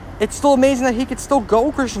 It's still amazing that he could still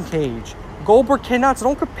go, Christian Cage. Goldberg cannot, so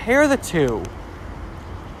don't compare the two.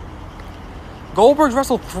 Goldberg's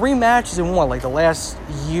wrestled 3 matches in what, like the last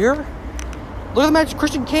year? Look at the match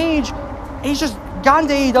Christian Cage. He's just gotten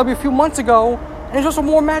to AEW a few months ago, and he's wrestled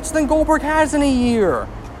more matches than Goldberg has in a year.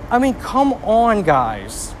 I mean, come on,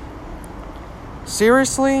 guys.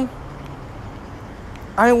 Seriously?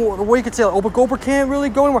 I mean, what you could say, oh, but Goldberg can't really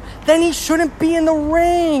go anywhere. Then he shouldn't be in the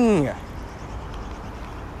ring.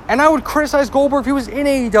 And I would criticize Goldberg if he was in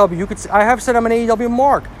AEW. I have said I'm an AEW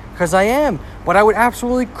mark, because I am. But I would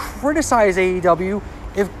absolutely criticize AEW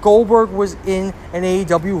if Goldberg was in an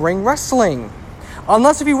AEW ring wrestling.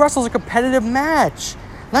 Unless if he wrestles a competitive match.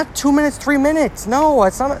 Not 2 minutes, 3 minutes. No,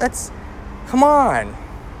 come on.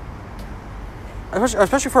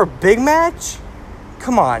 Especially for a big match?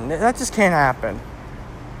 Come on, that just can't happen.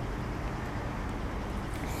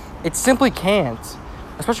 It simply can't.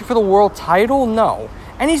 Especially for the world title, no.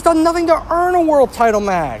 And he's done nothing to earn a world title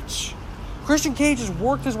match. Christian Cage has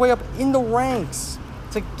worked his way up in the ranks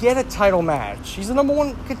to get a title match. He's the number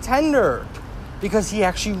 1 contender because he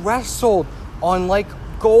actually wrestled, unlike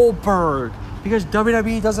Goldberg. Because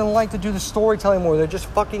WWE doesn't like to do the storytelling anymore. They're just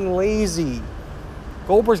fucking lazy.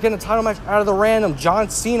 Goldberg's getting a title match out of the random. John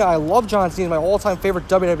Cena, I love John Cena, my all-time favorite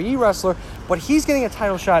WWE wrestler, but he's getting a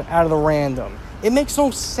title shot out of the random. It makes no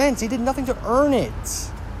sense. He did nothing to earn it.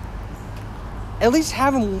 At least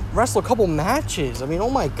have him wrestle a couple matches. I mean, oh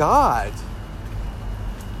my God.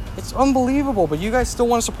 It's unbelievable, but you guys still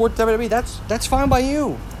want to support WWE. That's fine by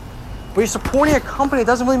you. But you're supporting a company that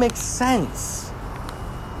doesn't really make sense.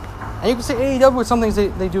 And you can say AEW with some things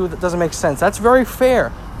they do that doesn't make sense. That's very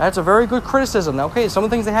fair. That's a very good criticism. Now, okay, some of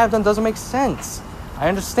the things they have done doesn't make sense. I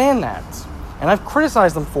understand that. And I've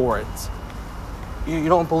criticized them for it. You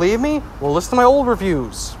don't believe me? Well, listen to my old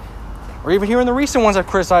reviews. Or even here in the recent ones, I've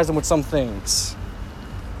criticized them with some things.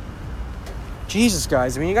 Jesus,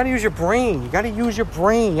 guys. I mean, you got to use your brain. You got to use your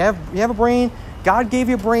brain. You have a brain. God gave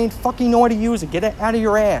you a brain. Fucking know how to use it. Get it out of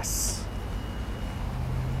your ass.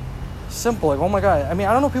 Simple. Like, oh my God. I mean,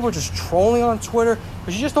 I don't know if people are just trolling on Twitter,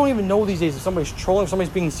 because you just don't even know these days if somebody's trolling, if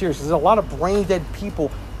somebody's being serious. There's a lot of brain dead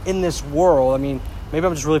people in this world. I mean, maybe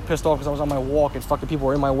I'm just really pissed off because I was on my walk and fucking people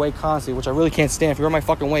were in my way constantly, which I really can't stand. If you're in my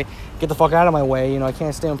fucking way, get the fuck out of my way. You know, I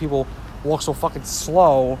can't stand when people walk so fucking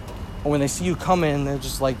slow, or when they see you coming, they're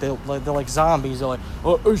just like, they're like zombies. They're like,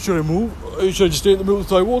 oh, should I move? Should I just stay in the middle of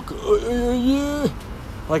the sidewalk? Yeah.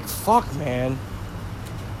 Like, fuck, man.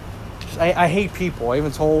 I hate people. I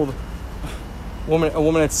even told a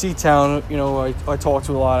woman at Seatown, you know, I talk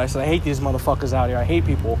to a lot. I said, I hate these motherfuckers out here. I hate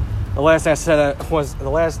people. The last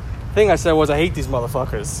thing I said was, I hate these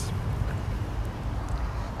motherfuckers.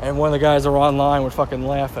 And one of the guys that were online were fucking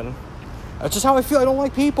laughing. That's just how I feel. I don't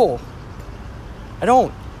like people. I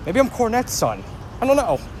don't. Maybe I'm Cornette's son. I don't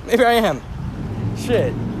know. Maybe I am.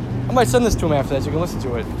 Shit. I might send this to him after that so you can listen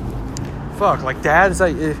to it. Fuck, like, Dad, is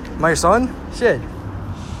that my son? Shit.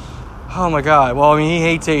 Oh my God. Well, I mean, he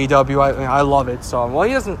hates AEW. I love it. So, well,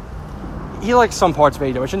 he likes some parts of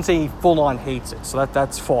AEW. I shouldn't say he full-on hates it. So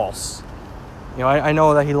that's false. You know, I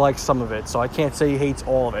know that he likes some of it. So I can't say he hates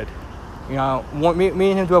all of it. You know, me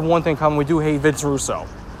and him do have one thing in common. We do hate Vince Russo.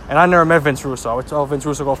 And I never met Vince Russo. I would tell Vince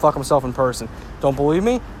Russo go fuck himself in person. Don't believe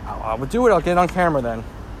me? I would do it. I'll get it on camera then.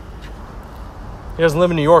 He doesn't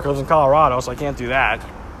live in New York. He lives in Colorado, so I can't do that.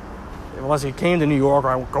 Unless he came to New York or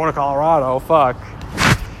I would go to Colorado. Fuck.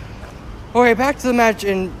 Okay, back to the match.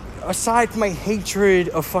 And aside from my hatred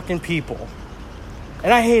of fucking people,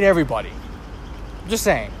 and I hate everybody. I'm just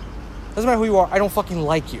saying. Doesn't matter who you are. I don't fucking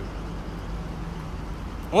like you.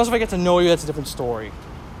 Unless if I get to know you, that's a different story.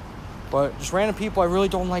 But just random people, I really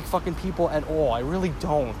don't like fucking people at all. I really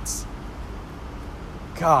don't.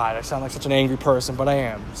 God, I sound like such an angry person, but I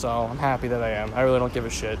am. So I'm happy that I am. I really don't give a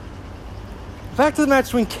shit. Back to the match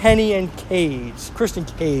between Kenny and Cage. Christian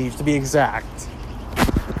Cage, to be exact.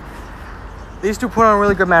 These two put on a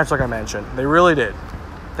really good match, like I mentioned. They really did.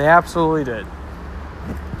 They absolutely did.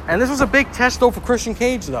 And this was a big test, though, for Christian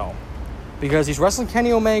Cage, though. Because he's wrestling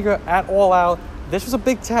Kenny Omega at All Out. This was a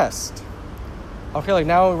big test. Okay, like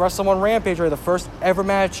now we wrestle him on Rampage, right? The first ever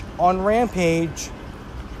match on Rampage.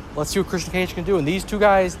 Let's see what Christian Cage can do. And these two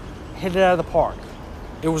guys hit it out of the park.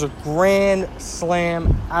 It was a grand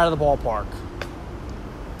slam out of the ballpark.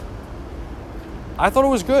 I thought it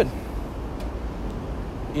was good.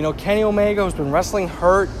 You know, Kenny Omega, who's been wrestling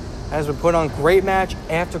hurt, has been putting on great match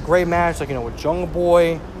after great match, like, you know, with Jungle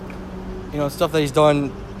Boy, you know, stuff that he's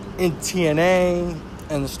done in TNA,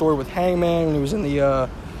 and the story with Hangman when he was in the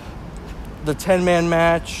 10-man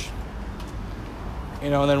match. You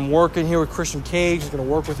know, and then working here with Christian Cage. He's going to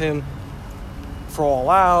work with him for All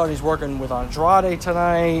Out. He's working with Andrade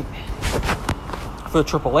tonight for the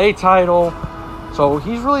AAA title. So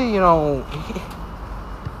he's really, you know,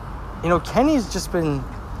 You know, Kenny's just been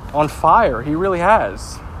on fire. He really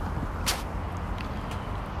has.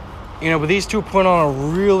 You know, but these two put on a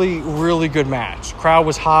really, really good match. Crowd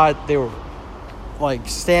was hot. They were, like,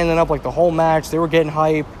 standing up, like, the whole match. They were getting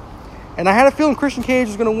hype. And I had a feeling Christian Cage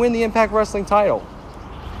was going to win the Impact Wrestling title.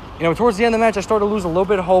 You know, towards the end of the match, I started to lose a little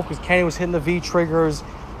bit of hope because Kenny was hitting the V-triggers.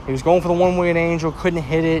 He was going for the one-winged angel, couldn't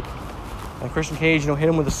hit it. And Christian Cage, you know, hit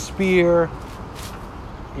him with a spear.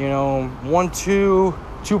 You know, 1-2,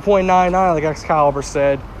 2.99, like Excalibur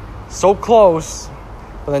said. So close.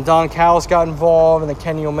 But then Don Callis got involved, and then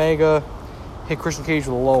Kenny Omega hit Christian Cage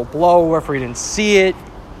with a low blow. Referee didn't see it.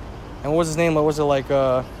 And what was his name? Was it like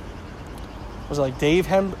Dave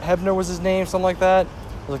Hebner was his name? Something like that.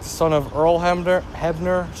 It was like the son of Earl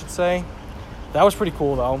Hebner, I should say. That was pretty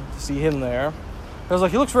cool, though, to see him there. I was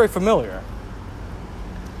like, he looks very familiar.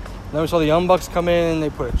 And then we saw the Young Bucks come in,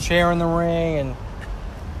 they put a chair in the ring,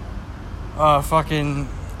 and fucking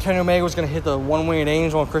Kenny Omega was going to hit the one-winged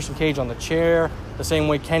angel and Christian Cage on the chair, the same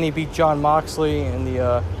way Kenny beat Jon Moxley in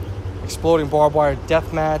the exploding barbed wire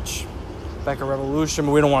death match back at Revolution,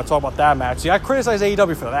 but we don't want to talk about that match. See, I criticize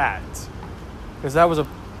AEW for that, because that was a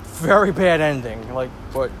very bad ending.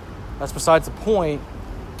 But that's besides the point.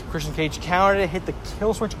 Christian Cage countered it, hit the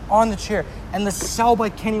kill switch on the chair, and the sell by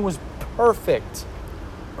Kenny was perfect.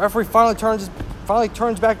 Referee finally turns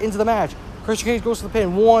back into the match. Christian Cage goes to the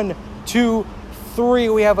pin. 1, 2, 3.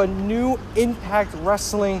 We have a new Impact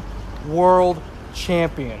Wrestling World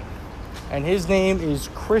Champion, and his name is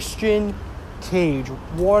Christian Cage.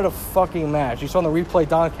 What a fucking match. You saw in the replay,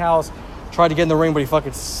 Don Callis tried to get in the ring, but he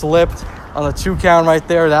fucking slipped on the 2 count right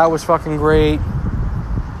there. That was fucking great.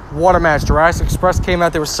 What a match. Jurassic Express came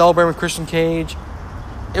out. They were celebrating with Christian Cage.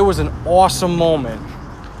 It was an awesome moment.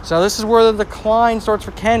 So now this is where the decline starts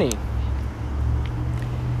for Kenny.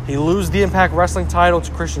 He loses the Impact Wrestling title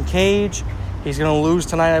to Christian Cage. He's going to lose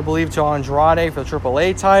tonight, I believe, to Andrade for the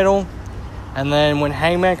AAA title. And then when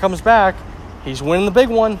Hangman comes back, he's winning the big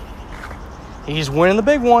one. He's winning the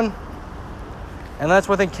big one. And that's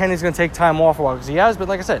why I think Kenny's going to take time off for a while. Because he has been,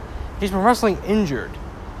 like I said, he's been wrestling injured.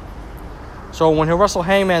 So when he'll wrestle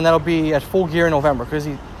Hangman, that'll be at Full Gear in November.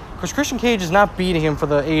 Because Christian Cage is not beating him for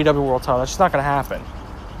the AEW World title. That's just not going to happen.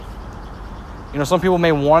 You know, some people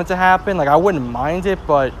may want it to happen. Like, I wouldn't mind it,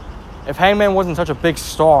 but if Hangman wasn't such a big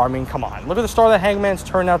star, I mean, come on. Look at the star that Hangman's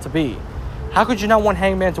turned out to be. How could you not want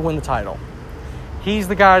Hangman to win the title? He's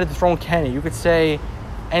the guy to dethrone Kenny. You could say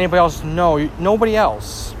anybody else. No, nobody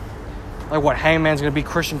else. Like, what, Hangman's going to be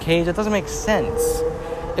Christian Cage? That doesn't make sense.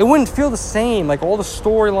 It wouldn't feel the same. Like, all the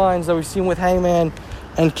storylines that we've seen with Hangman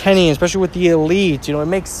and Kenny, especially with the Elite, you know, it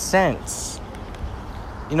makes sense.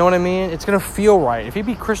 You know what I mean? It's going to feel right. If he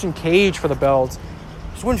beat Christian Cage for the belts,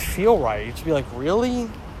 it just wouldn't feel right. You'd just be like, really?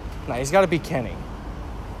 Nah, he's got to beat Kenny.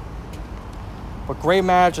 But great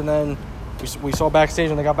match, and then we saw backstage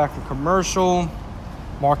when they got back from commercial.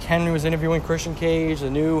 Mark Henry was interviewing Christian Cage, the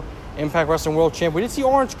new Impact Wrestling World Champ. We did see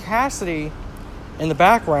Orange Cassidy in the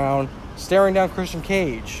background staring down Christian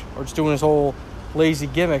Cage, or just doing his whole lazy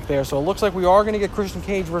gimmick there. So it looks like we are going to get Christian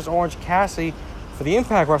Cage versus Orange Cassidy for the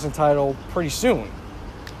Impact Wrestling title pretty soon.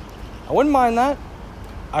 I wouldn't mind that.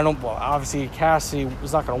 Obviously Cassidy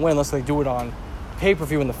is not going to win unless they do it on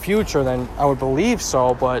pay-per-view in the future, then I would believe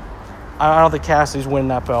so, but I don't think Cassidy's winning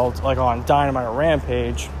that belt, like on Dynamite or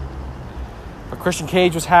Rampage. But Christian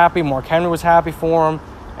Cage was happy, Mark Henry was happy for him,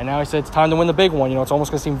 and now he said it's time to win the big one. You know, it's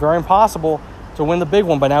almost going to seem very impossible to win the big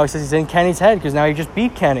one, but now he says he's in Kenny's head because now he just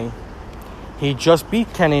beat Kenny. He just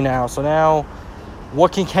beat Kenny now, so now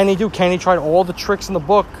what can Kenny do? Kenny tried all the tricks in the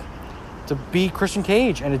book to beat Christian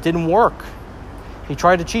Cage, and it didn't work. He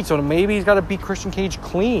tried to cheat, so maybe he's got to beat Christian Cage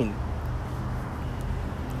clean.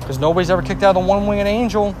 Because nobody's ever kicked out of the one-winged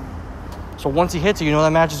angel. So once he hits it, you know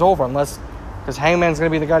that match is over. Because Hangman's going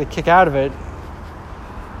to be the guy to kick out of it.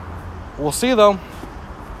 We'll see, though.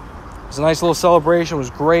 It was a nice little celebration. It was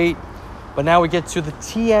great. But now we get to the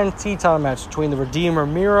TNT title match between the Redeemer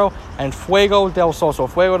Miro and Fuego del Sol. So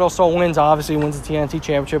Fuego del Sol wins, obviously wins the TNT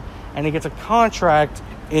Championship, and he gets a contract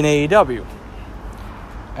in AEW.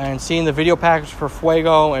 And seeing the video package for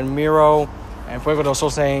Fuego and Miro, and Fuego del Sol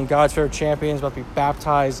saying God's favorite champion is about to be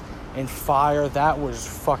baptized in fire, that was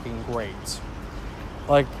fucking great.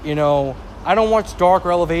 Like, you know, I don't watch Dark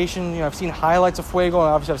or Elevation. You know, I've seen highlights of Fuego, and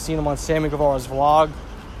obviously I've seen him on Sammy Guevara's vlog.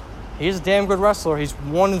 He's a damn good wrestler. He's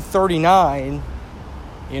 1-39.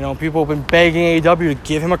 You know, people have been begging AEW to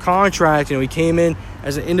give him a contract. You know, he came in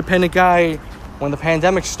as an independent guy when the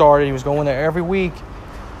pandemic started. He was going there every week,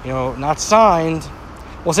 you know, not signed.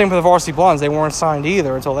 Well, same for the Varsity Blondes. They weren't signed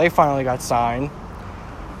either until they finally got signed.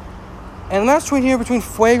 And the match between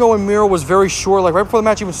Fuego and Miro was very short. Like, right before the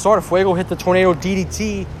match even started, Fuego hit the Tornado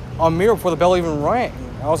DDT on Miro before the bell even rang.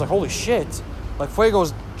 I was like, holy shit. Like,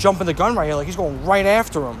 Fuego's jumping the gun right here. Like, he's going right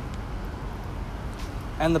after him.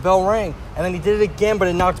 And the bell rang. And then he did it again, but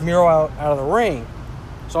it knocked Miro out of the ring.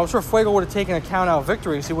 So I'm sure Fuego would have taken a count-out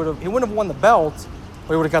victory. Because he wouldn't have won the belt,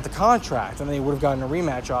 but he would have got the contract. And then he would have gotten a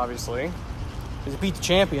rematch, obviously. Because he beat the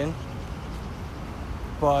champion.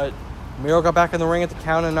 But Miro got back in the ring at the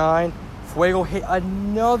count of 9. Fuego hit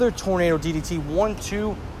another tornado DDT,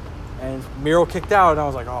 1-2. And Miro kicked out. And I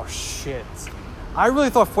was like, oh, shit. I really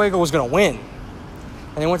thought Fuego was going to win.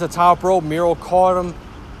 And he went to the top rope. Miro caught him.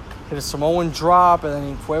 Hit a Samoan drop. And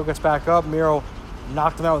then Fuego gets back up. Miro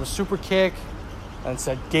knocked him out with a super kick. And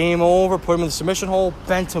said, game over. Put him in the submission hold.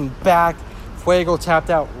 Bent him back. Fuego tapped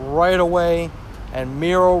out right away. And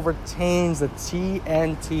Miro retains the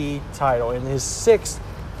TNT title. In his 6th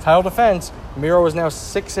title defense, Miro is now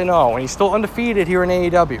 6-0. And he's still undefeated here in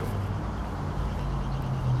AEW.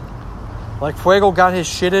 Like, Fuego got his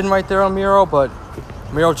shit in right there on Miro, but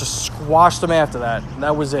Miro just squashed him after that.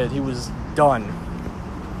 That was it. He was done.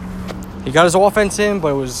 He got his offense in, but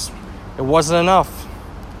it wasn't enough.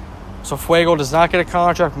 So Fuego does not get a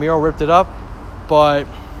contract. Miro ripped it up. But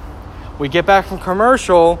we get back from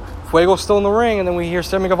commercial. Fuego's still in the ring, and then we hear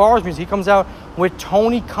Sammy Guevara's music. He comes out with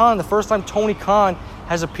Tony Khan. The first time Tony Khan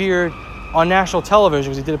has appeared on national television,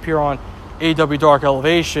 because he did appear on AEW Dark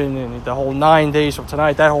Elevation and the whole 9 days from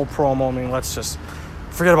tonight. That whole promo, I mean, let's just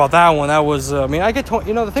forget about that one. That was, I mean,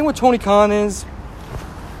 the thing with Tony Khan is,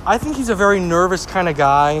 I think he's a very nervous kind of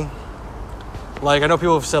guy. Like, I know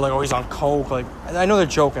people have said, like, oh, he's on coke. Like, I know they're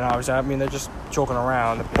joking, obviously. I mean, they're just joking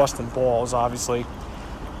around. They're busting balls, obviously.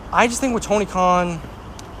 I just think with Tony Khan,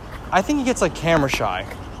 I think he gets, like, camera shy.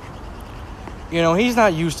 You know, he's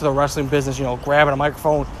not used to the wrestling business, you know, grabbing a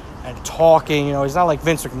microphone and talking. You know, he's not like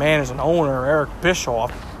Vince McMahon as an owner or Eric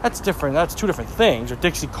Bischoff. That's different. That's two different things. Or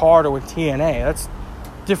Dixie Carter with TNA. That's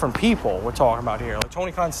different people we're talking about here. Like,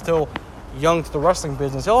 Tony Khan's still young to the wrestling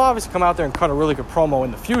business. He'll obviously come out there and cut a really good promo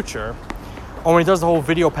in the future. Or when he does the whole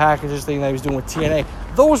video packages thing that he was doing with TNA.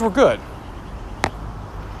 Those were good.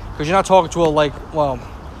 Because you're not talking to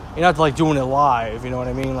you're not, like, doing it live. You know what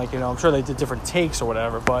I mean? Like, you know, I'm sure they did different takes or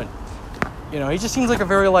whatever. But, you know, he just seems like a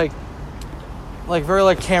very,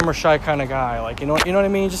 very camera shy kind of guy. Like, you know what I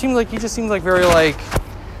mean? He just seems like very, like,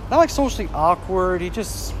 not like socially awkward. He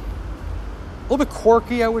just a little bit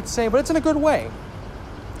quirky, I would say, but it's in a good way.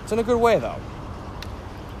 It's in a good way, though.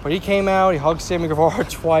 But he came out, he hugged Sammy Guevara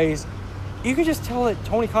twice. You can just tell that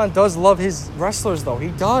Tony Khan does love his wrestlers, though. He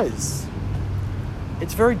does.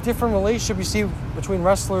 It's a very different relationship you see between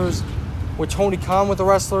wrestlers, with Tony Khan with the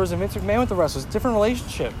wrestlers and Vince McMahon with the wrestlers. Different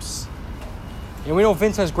relationships. And we know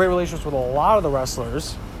Vince has great relationships with a lot of the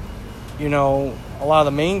wrestlers. You know, a lot of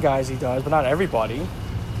the main guys he does, but not everybody.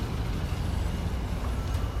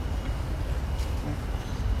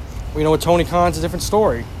 We know with Tony Khan, it's a different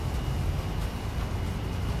story.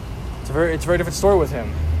 It's a very different story with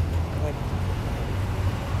him.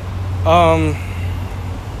 But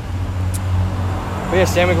yeah,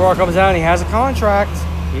 Sammy Guevara comes out and he has a contract.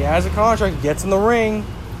 He gets in the ring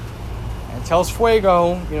and tells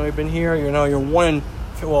Fuego, you know, you've been here, you know, he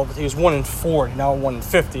was 1-40, now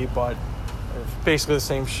 1-50, but basically the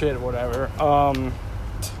same shit, whatever.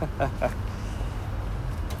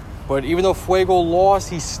 But even though Fuego lost,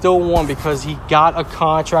 he still won because he got a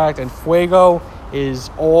contract, and Fuego is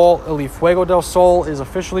all elite. Fuego del Sol is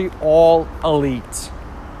officially all elite.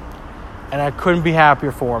 And I couldn't be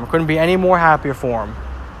happier for him. Couldn't be any more happier for him.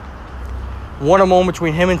 What a moment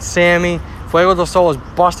between him and Sammy. Fuego del Sol has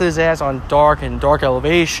busted his ass on Dark and Dark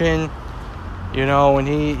Elevation. You know, and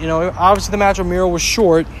he, you know, obviously the match with Miro was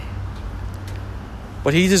short.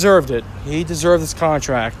 But he deserved it. He deserved this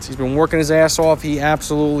contract. He's been working his ass off. He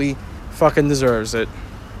absolutely fucking deserves it.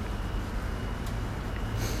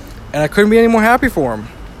 And I couldn't be any more happy for him.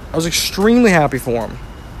 I was extremely happy for him.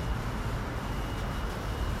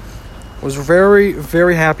 Was very,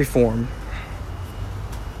 very happy for him.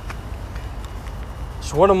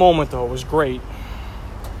 So what a moment, though. It was great.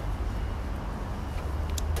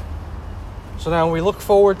 So now we look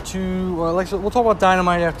forward to... we'll talk about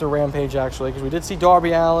Dynamite after Rampage, actually. Because we did see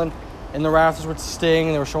Darby Allin in the rafters with Sting.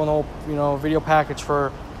 And they were showing the whole, you know, video package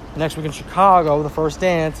for next week in Chicago, the first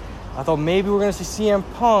dance. I thought maybe we were going to see CM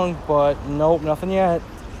Punk. But nope, nothing yet.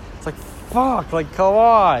 It's like, fuck. Like, come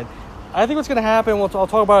on. I think what's going to happen, I'll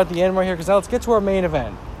talk about it at the end right here, because now let's get to our main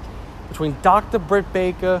event. Between Dr. Britt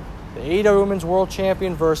Baker, the AEW Women's World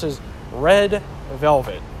Champion, versus Red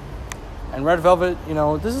Velvet. And Red Velvet, you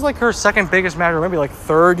know, this is like her second biggest match, or maybe like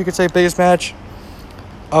third, you could say, biggest match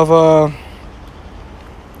of her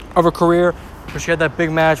career. Because she had that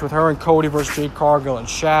big match with her and Cody versus Jade Cargill and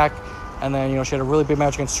Shaq. And then, you know, she had a really big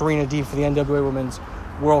match against Serena Deeb for the NWA Women's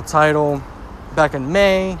World title back in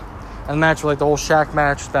May. And the match, like the whole Shaq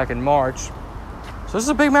match, was back in March. So this is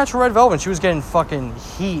a big match for Red Velvet. She was getting fucking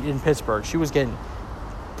heat in Pittsburgh. She was getting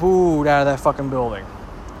booed out of that fucking building.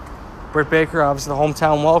 Britt Baker, obviously the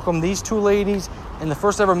hometown welcome. These two ladies in the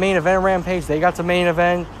first ever main event Rampage, they got to main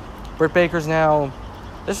event. Britt Baker's now...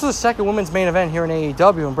 This was the second women's main event here in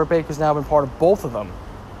AEW, and Britt Baker's now been part of both of them.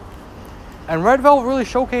 And Red Velvet really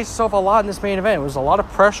showcased itself a lot in this main event. It was a lot of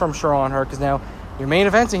pressure, I'm sure, on her, because now you're main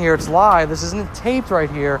eventing here. It's live. This isn't taped right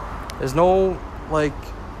here. There's no, like...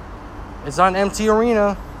 It's not an empty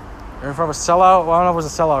arena. You're in front of a sellout... Well, I don't know if it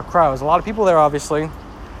was a sellout crowd. There's a lot of people there, obviously.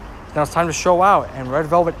 Now it's time to show out. And Red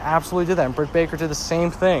Velvet absolutely did that. And Britt Baker did the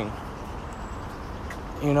same thing.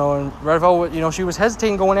 You know, and Red Velvet, you know, she was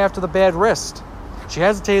hesitating going after the bad wrist. She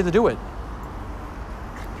hesitated to do it.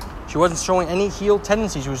 She wasn't showing any heel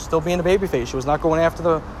tendencies. She was still being a babyface. She was not going after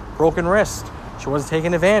the broken wrist. She wasn't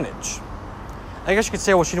taking advantage. I guess you could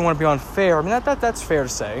say, well, she didn't want to be unfair. I mean, that's fair to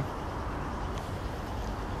say.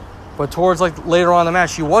 But towards, like, later on in the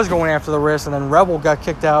match, she was going after the wrist, and then Rebel got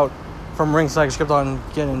kicked out from ringside. She kept on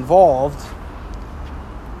getting involved.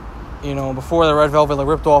 You know, before the Red Velvet, like,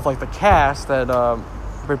 ripped off, like, the cast that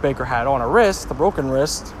Britt Baker had on her wrist, the broken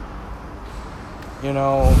wrist. You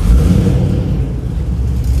know...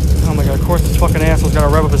 Oh my god, of course this fucking asshole's gotta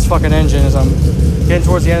rev up his fucking engine as I'm getting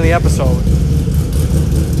towards the end of the episode.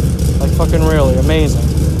 Like, fucking really, amazing.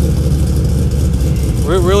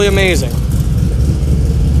 Really amazing.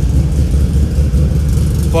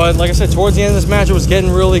 But, like I said, towards the end of this match, it was getting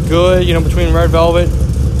really good, you know, between Red Velvet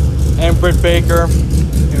and Britt Baker.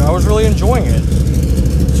 You know, I was really enjoying it.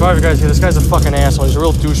 Sorry if you guys hear, this guy's a fucking asshole. He's a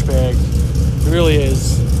real douchebag. He really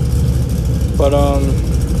is. But,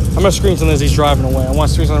 I'm going to screen something as he's driving away. I want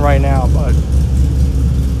to screen something right now, but...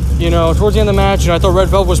 You know, towards the end of the match, you know, I thought Red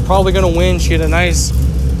Velvet was probably going to win. She had a nice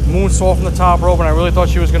moonsault from the top rope, and I really thought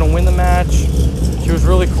she was going to win the match. She was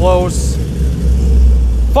really close.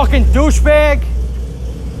 Fucking douchebag!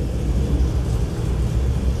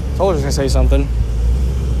 Told her I was going to say something.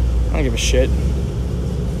 I don't give a shit.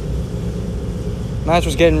 Match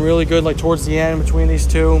was getting really good, like, towards the end between these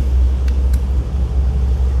two.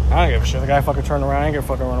 I don't give a shit. The guy fucking turned around. I ain't gonna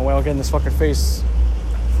fucking run away. I'll get in this fucking face.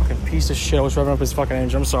 Fucking piece of shit. I was revving up his fucking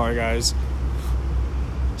engine. I'm sorry, guys.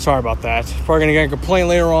 Sorry about that. Probably gonna get a complaint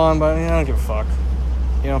later on, but I don't give a fuck.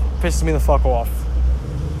 You know, pisses me the fuck off.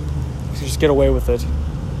 So just get away with it.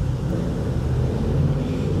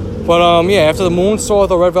 But, yeah, after the moonsault, I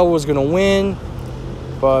thought Red Velvet was gonna win.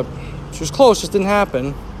 But she was close. Just didn't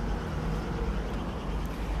happen.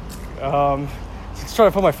 Just trying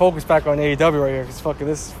to put my focus back on AEW right here, because fucking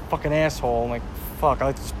this fucking asshole. I'm like, fuck, I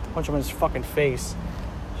like to punch him in his fucking face.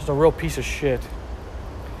 Just a real piece of shit.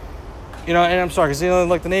 You know, and I'm sorry, because, you know,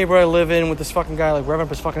 like, the neighborhood I live in with this fucking guy, like, revving up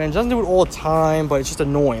his fucking engine, doesn't do it all the time, but it's just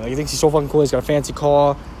annoying. Like, he thinks he's so fucking cool, he's got a fancy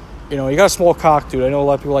car. You know, you got a small cock, dude. I know a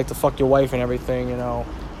lot of people like to fuck your wife and everything, you know.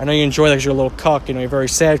 I know you enjoy that because you're a little cuck, you know, you're a very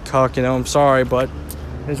sad cuck, you know, I'm sorry, but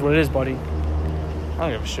it is what it is, buddy. I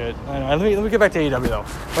don't give a shit. Anyway, let me get back to AEW, though.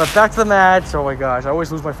 But back to the match. Oh, my gosh. I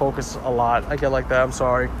always lose my focus a lot. I get like that. I'm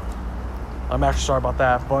sorry. I'm actually sorry about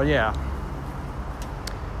that. But, yeah.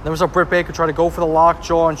 Then we saw Britt Baker try to go for the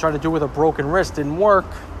lockjaw and try to do it with a broken wrist. Didn't work.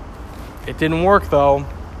 It didn't work, though.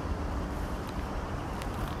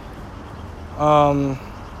 And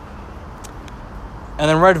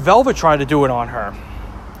then Red Velvet tried to do it on her.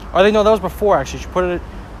 Or they know that was before, actually. Red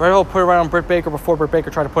Velvet put it right on Britt Baker before Britt Baker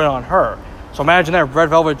tried to put it on her. So imagine that, Red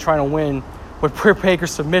Velvet trying to win with Britt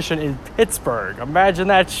Baker's submission in Pittsburgh. Imagine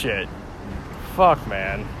that shit. Fuck,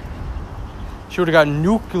 man. She would have got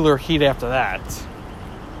nuclear heat after that.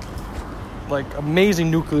 Like,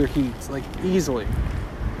 amazing nuclear heat. Like, easily.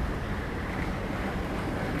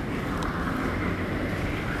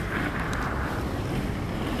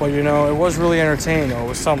 But, you know, it was really entertaining, though. It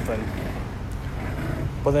was something.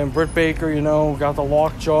 But then Britt Baker, you know, got the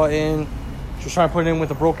lockjaw in. She was trying to put it in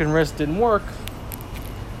with a broken wrist. Didn't work.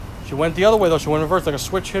 She went the other way, though. She went reverse like a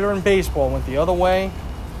switch hitter in baseball. Went the other way.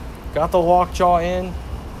 Got the lockjaw in.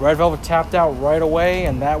 Red Velvet tapped out right away,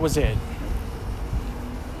 and that was it.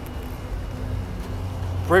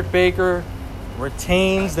 Britt Baker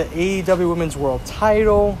retains the AEW Women's World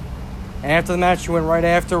title. And after the match, she went right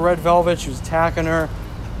after Red Velvet. She was attacking her.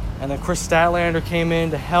 And then Chris Statlander came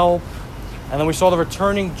in to help. And then we saw the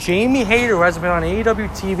returning Jamie Hayter, who hasn't been on AEW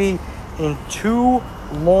TV in 2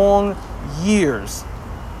 long years.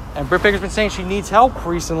 And Britt Baker's been saying she needs help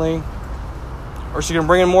recently, or she's going to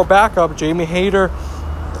bring in more backup. Jamie Hayter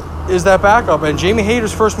is that backup. And Jamie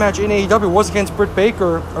Hayter's first match in AEW was against Britt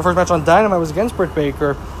Baker. Her first match on Dynamite was against Britt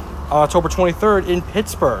Baker, October 23rd in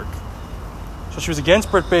Pittsburgh. So she was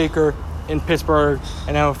against Britt Baker in Pittsburgh,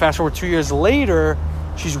 and now fast forward 2 years later,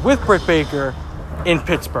 she's with Britt Baker in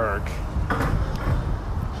Pittsburgh.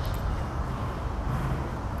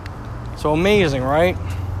 So amazing, right?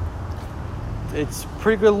 It's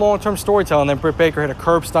pretty good long-term storytelling. Then Britt Baker hit a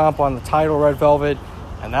curb stomp on the title, Red Velvet,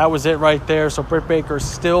 and that was it right there. So Britt Baker is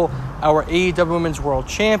still our AEW Women's World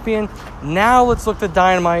Champion. Now let's look at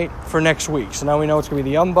Dynamite for next week. So now we know it's going to be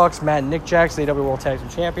the Young Bucks, Matt and Nick Jax, the AEW World Tag Team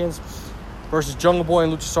Champions, versus Jungle Boy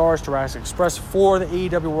and Luchasaurus, Jurassic Express for the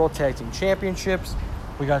AEW World Tag Team Championships.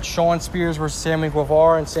 We got Shawn Spears versus Sammy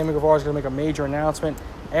Guevara, and Sammy Guevara is going to make a major announcement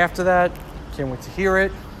after that. Can't wait to hear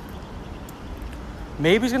it.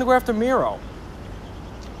 Maybe he's going to go after Miro.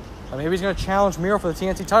 Or maybe he's going to challenge Miro for the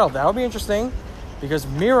TNT title. That would be interesting because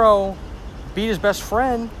Miro beat his best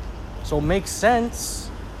friend, so it makes sense.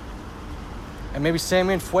 And maybe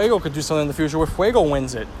Sammy and Fuego could do something in the future where Fuego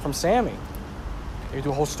wins it from Sammy. Maybe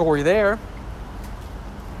do a whole story there.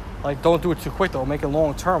 Like, don't do it too quick, though. Make it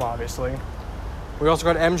long term, obviously. We also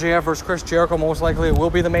got MJF versus Chris Jericho. Most likely it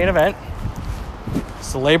will be the main event.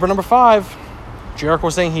 It's the Labor number 5. Jericho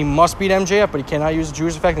was saying he must beat MJF, but he cannot use the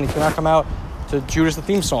Judas effect, and he cannot come out to Judas the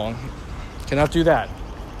theme song. Cannot do that.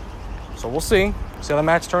 So we'll see. See how the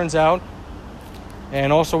match turns out.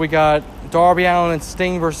 And also we got Darby Allin and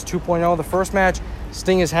Sting versus 2.0. The first match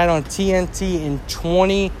Sting has had on TNT in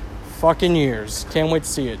 20 fucking years. Can't wait to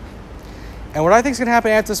see it. And what I think is going to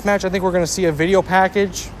happen after this match, I think we're going to see a video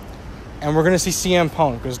package, and we're going to see CM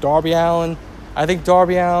Punk. Because I think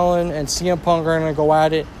Darby Allin and CM Punk are going to go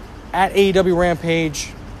at it at AEW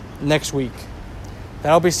Rampage next week.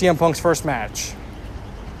 That'll be CM Punk's first match.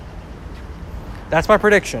 That's my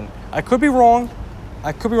prediction. I could be wrong.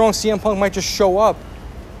 CM Punk might just show up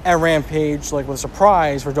at Rampage, like with a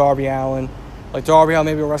surprise for Darby Allin. Like Darby Allin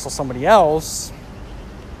maybe will wrestle somebody else.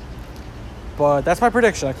 But that's my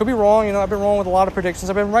prediction. I could be wrong. I've been wrong with a lot of predictions.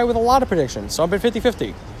 I've been right with a lot of predictions. So I've been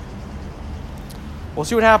 50-50. We'll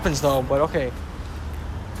see what happens, though. But, okay.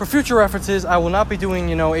 For future references, I will not be doing,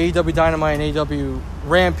 AEW Dynamite and AEW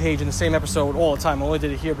Rampage in the same episode all the time. I only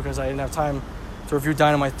did it here because I didn't have time to review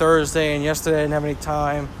Dynamite Thursday, and yesterday I didn't have any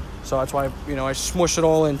time. So that's why, I smushed it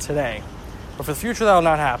all in today. But for the future, that will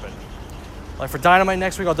not happen. Like for Dynamite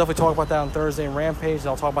next week, I'll definitely talk about that on Thursday, and Rampage, and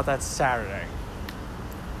I'll talk about that Saturday.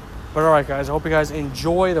 But all right, guys, I hope you guys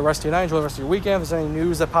enjoy the rest of your night, enjoy the rest of your weekend. If there's any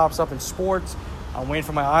news that pops up in sports, I'm waiting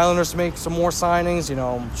for my Islanders to make some more signings.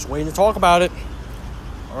 I'm just waiting to talk about it.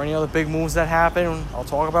 Or any other big moves that happen, I'll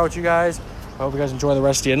talk about with you guys. I hope you guys enjoy the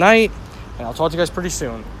rest of your night, and I'll talk to you guys pretty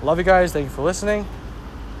soon. Love you guys. Thank you for listening,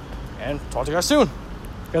 and talk to you guys soon.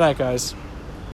 Good night, guys.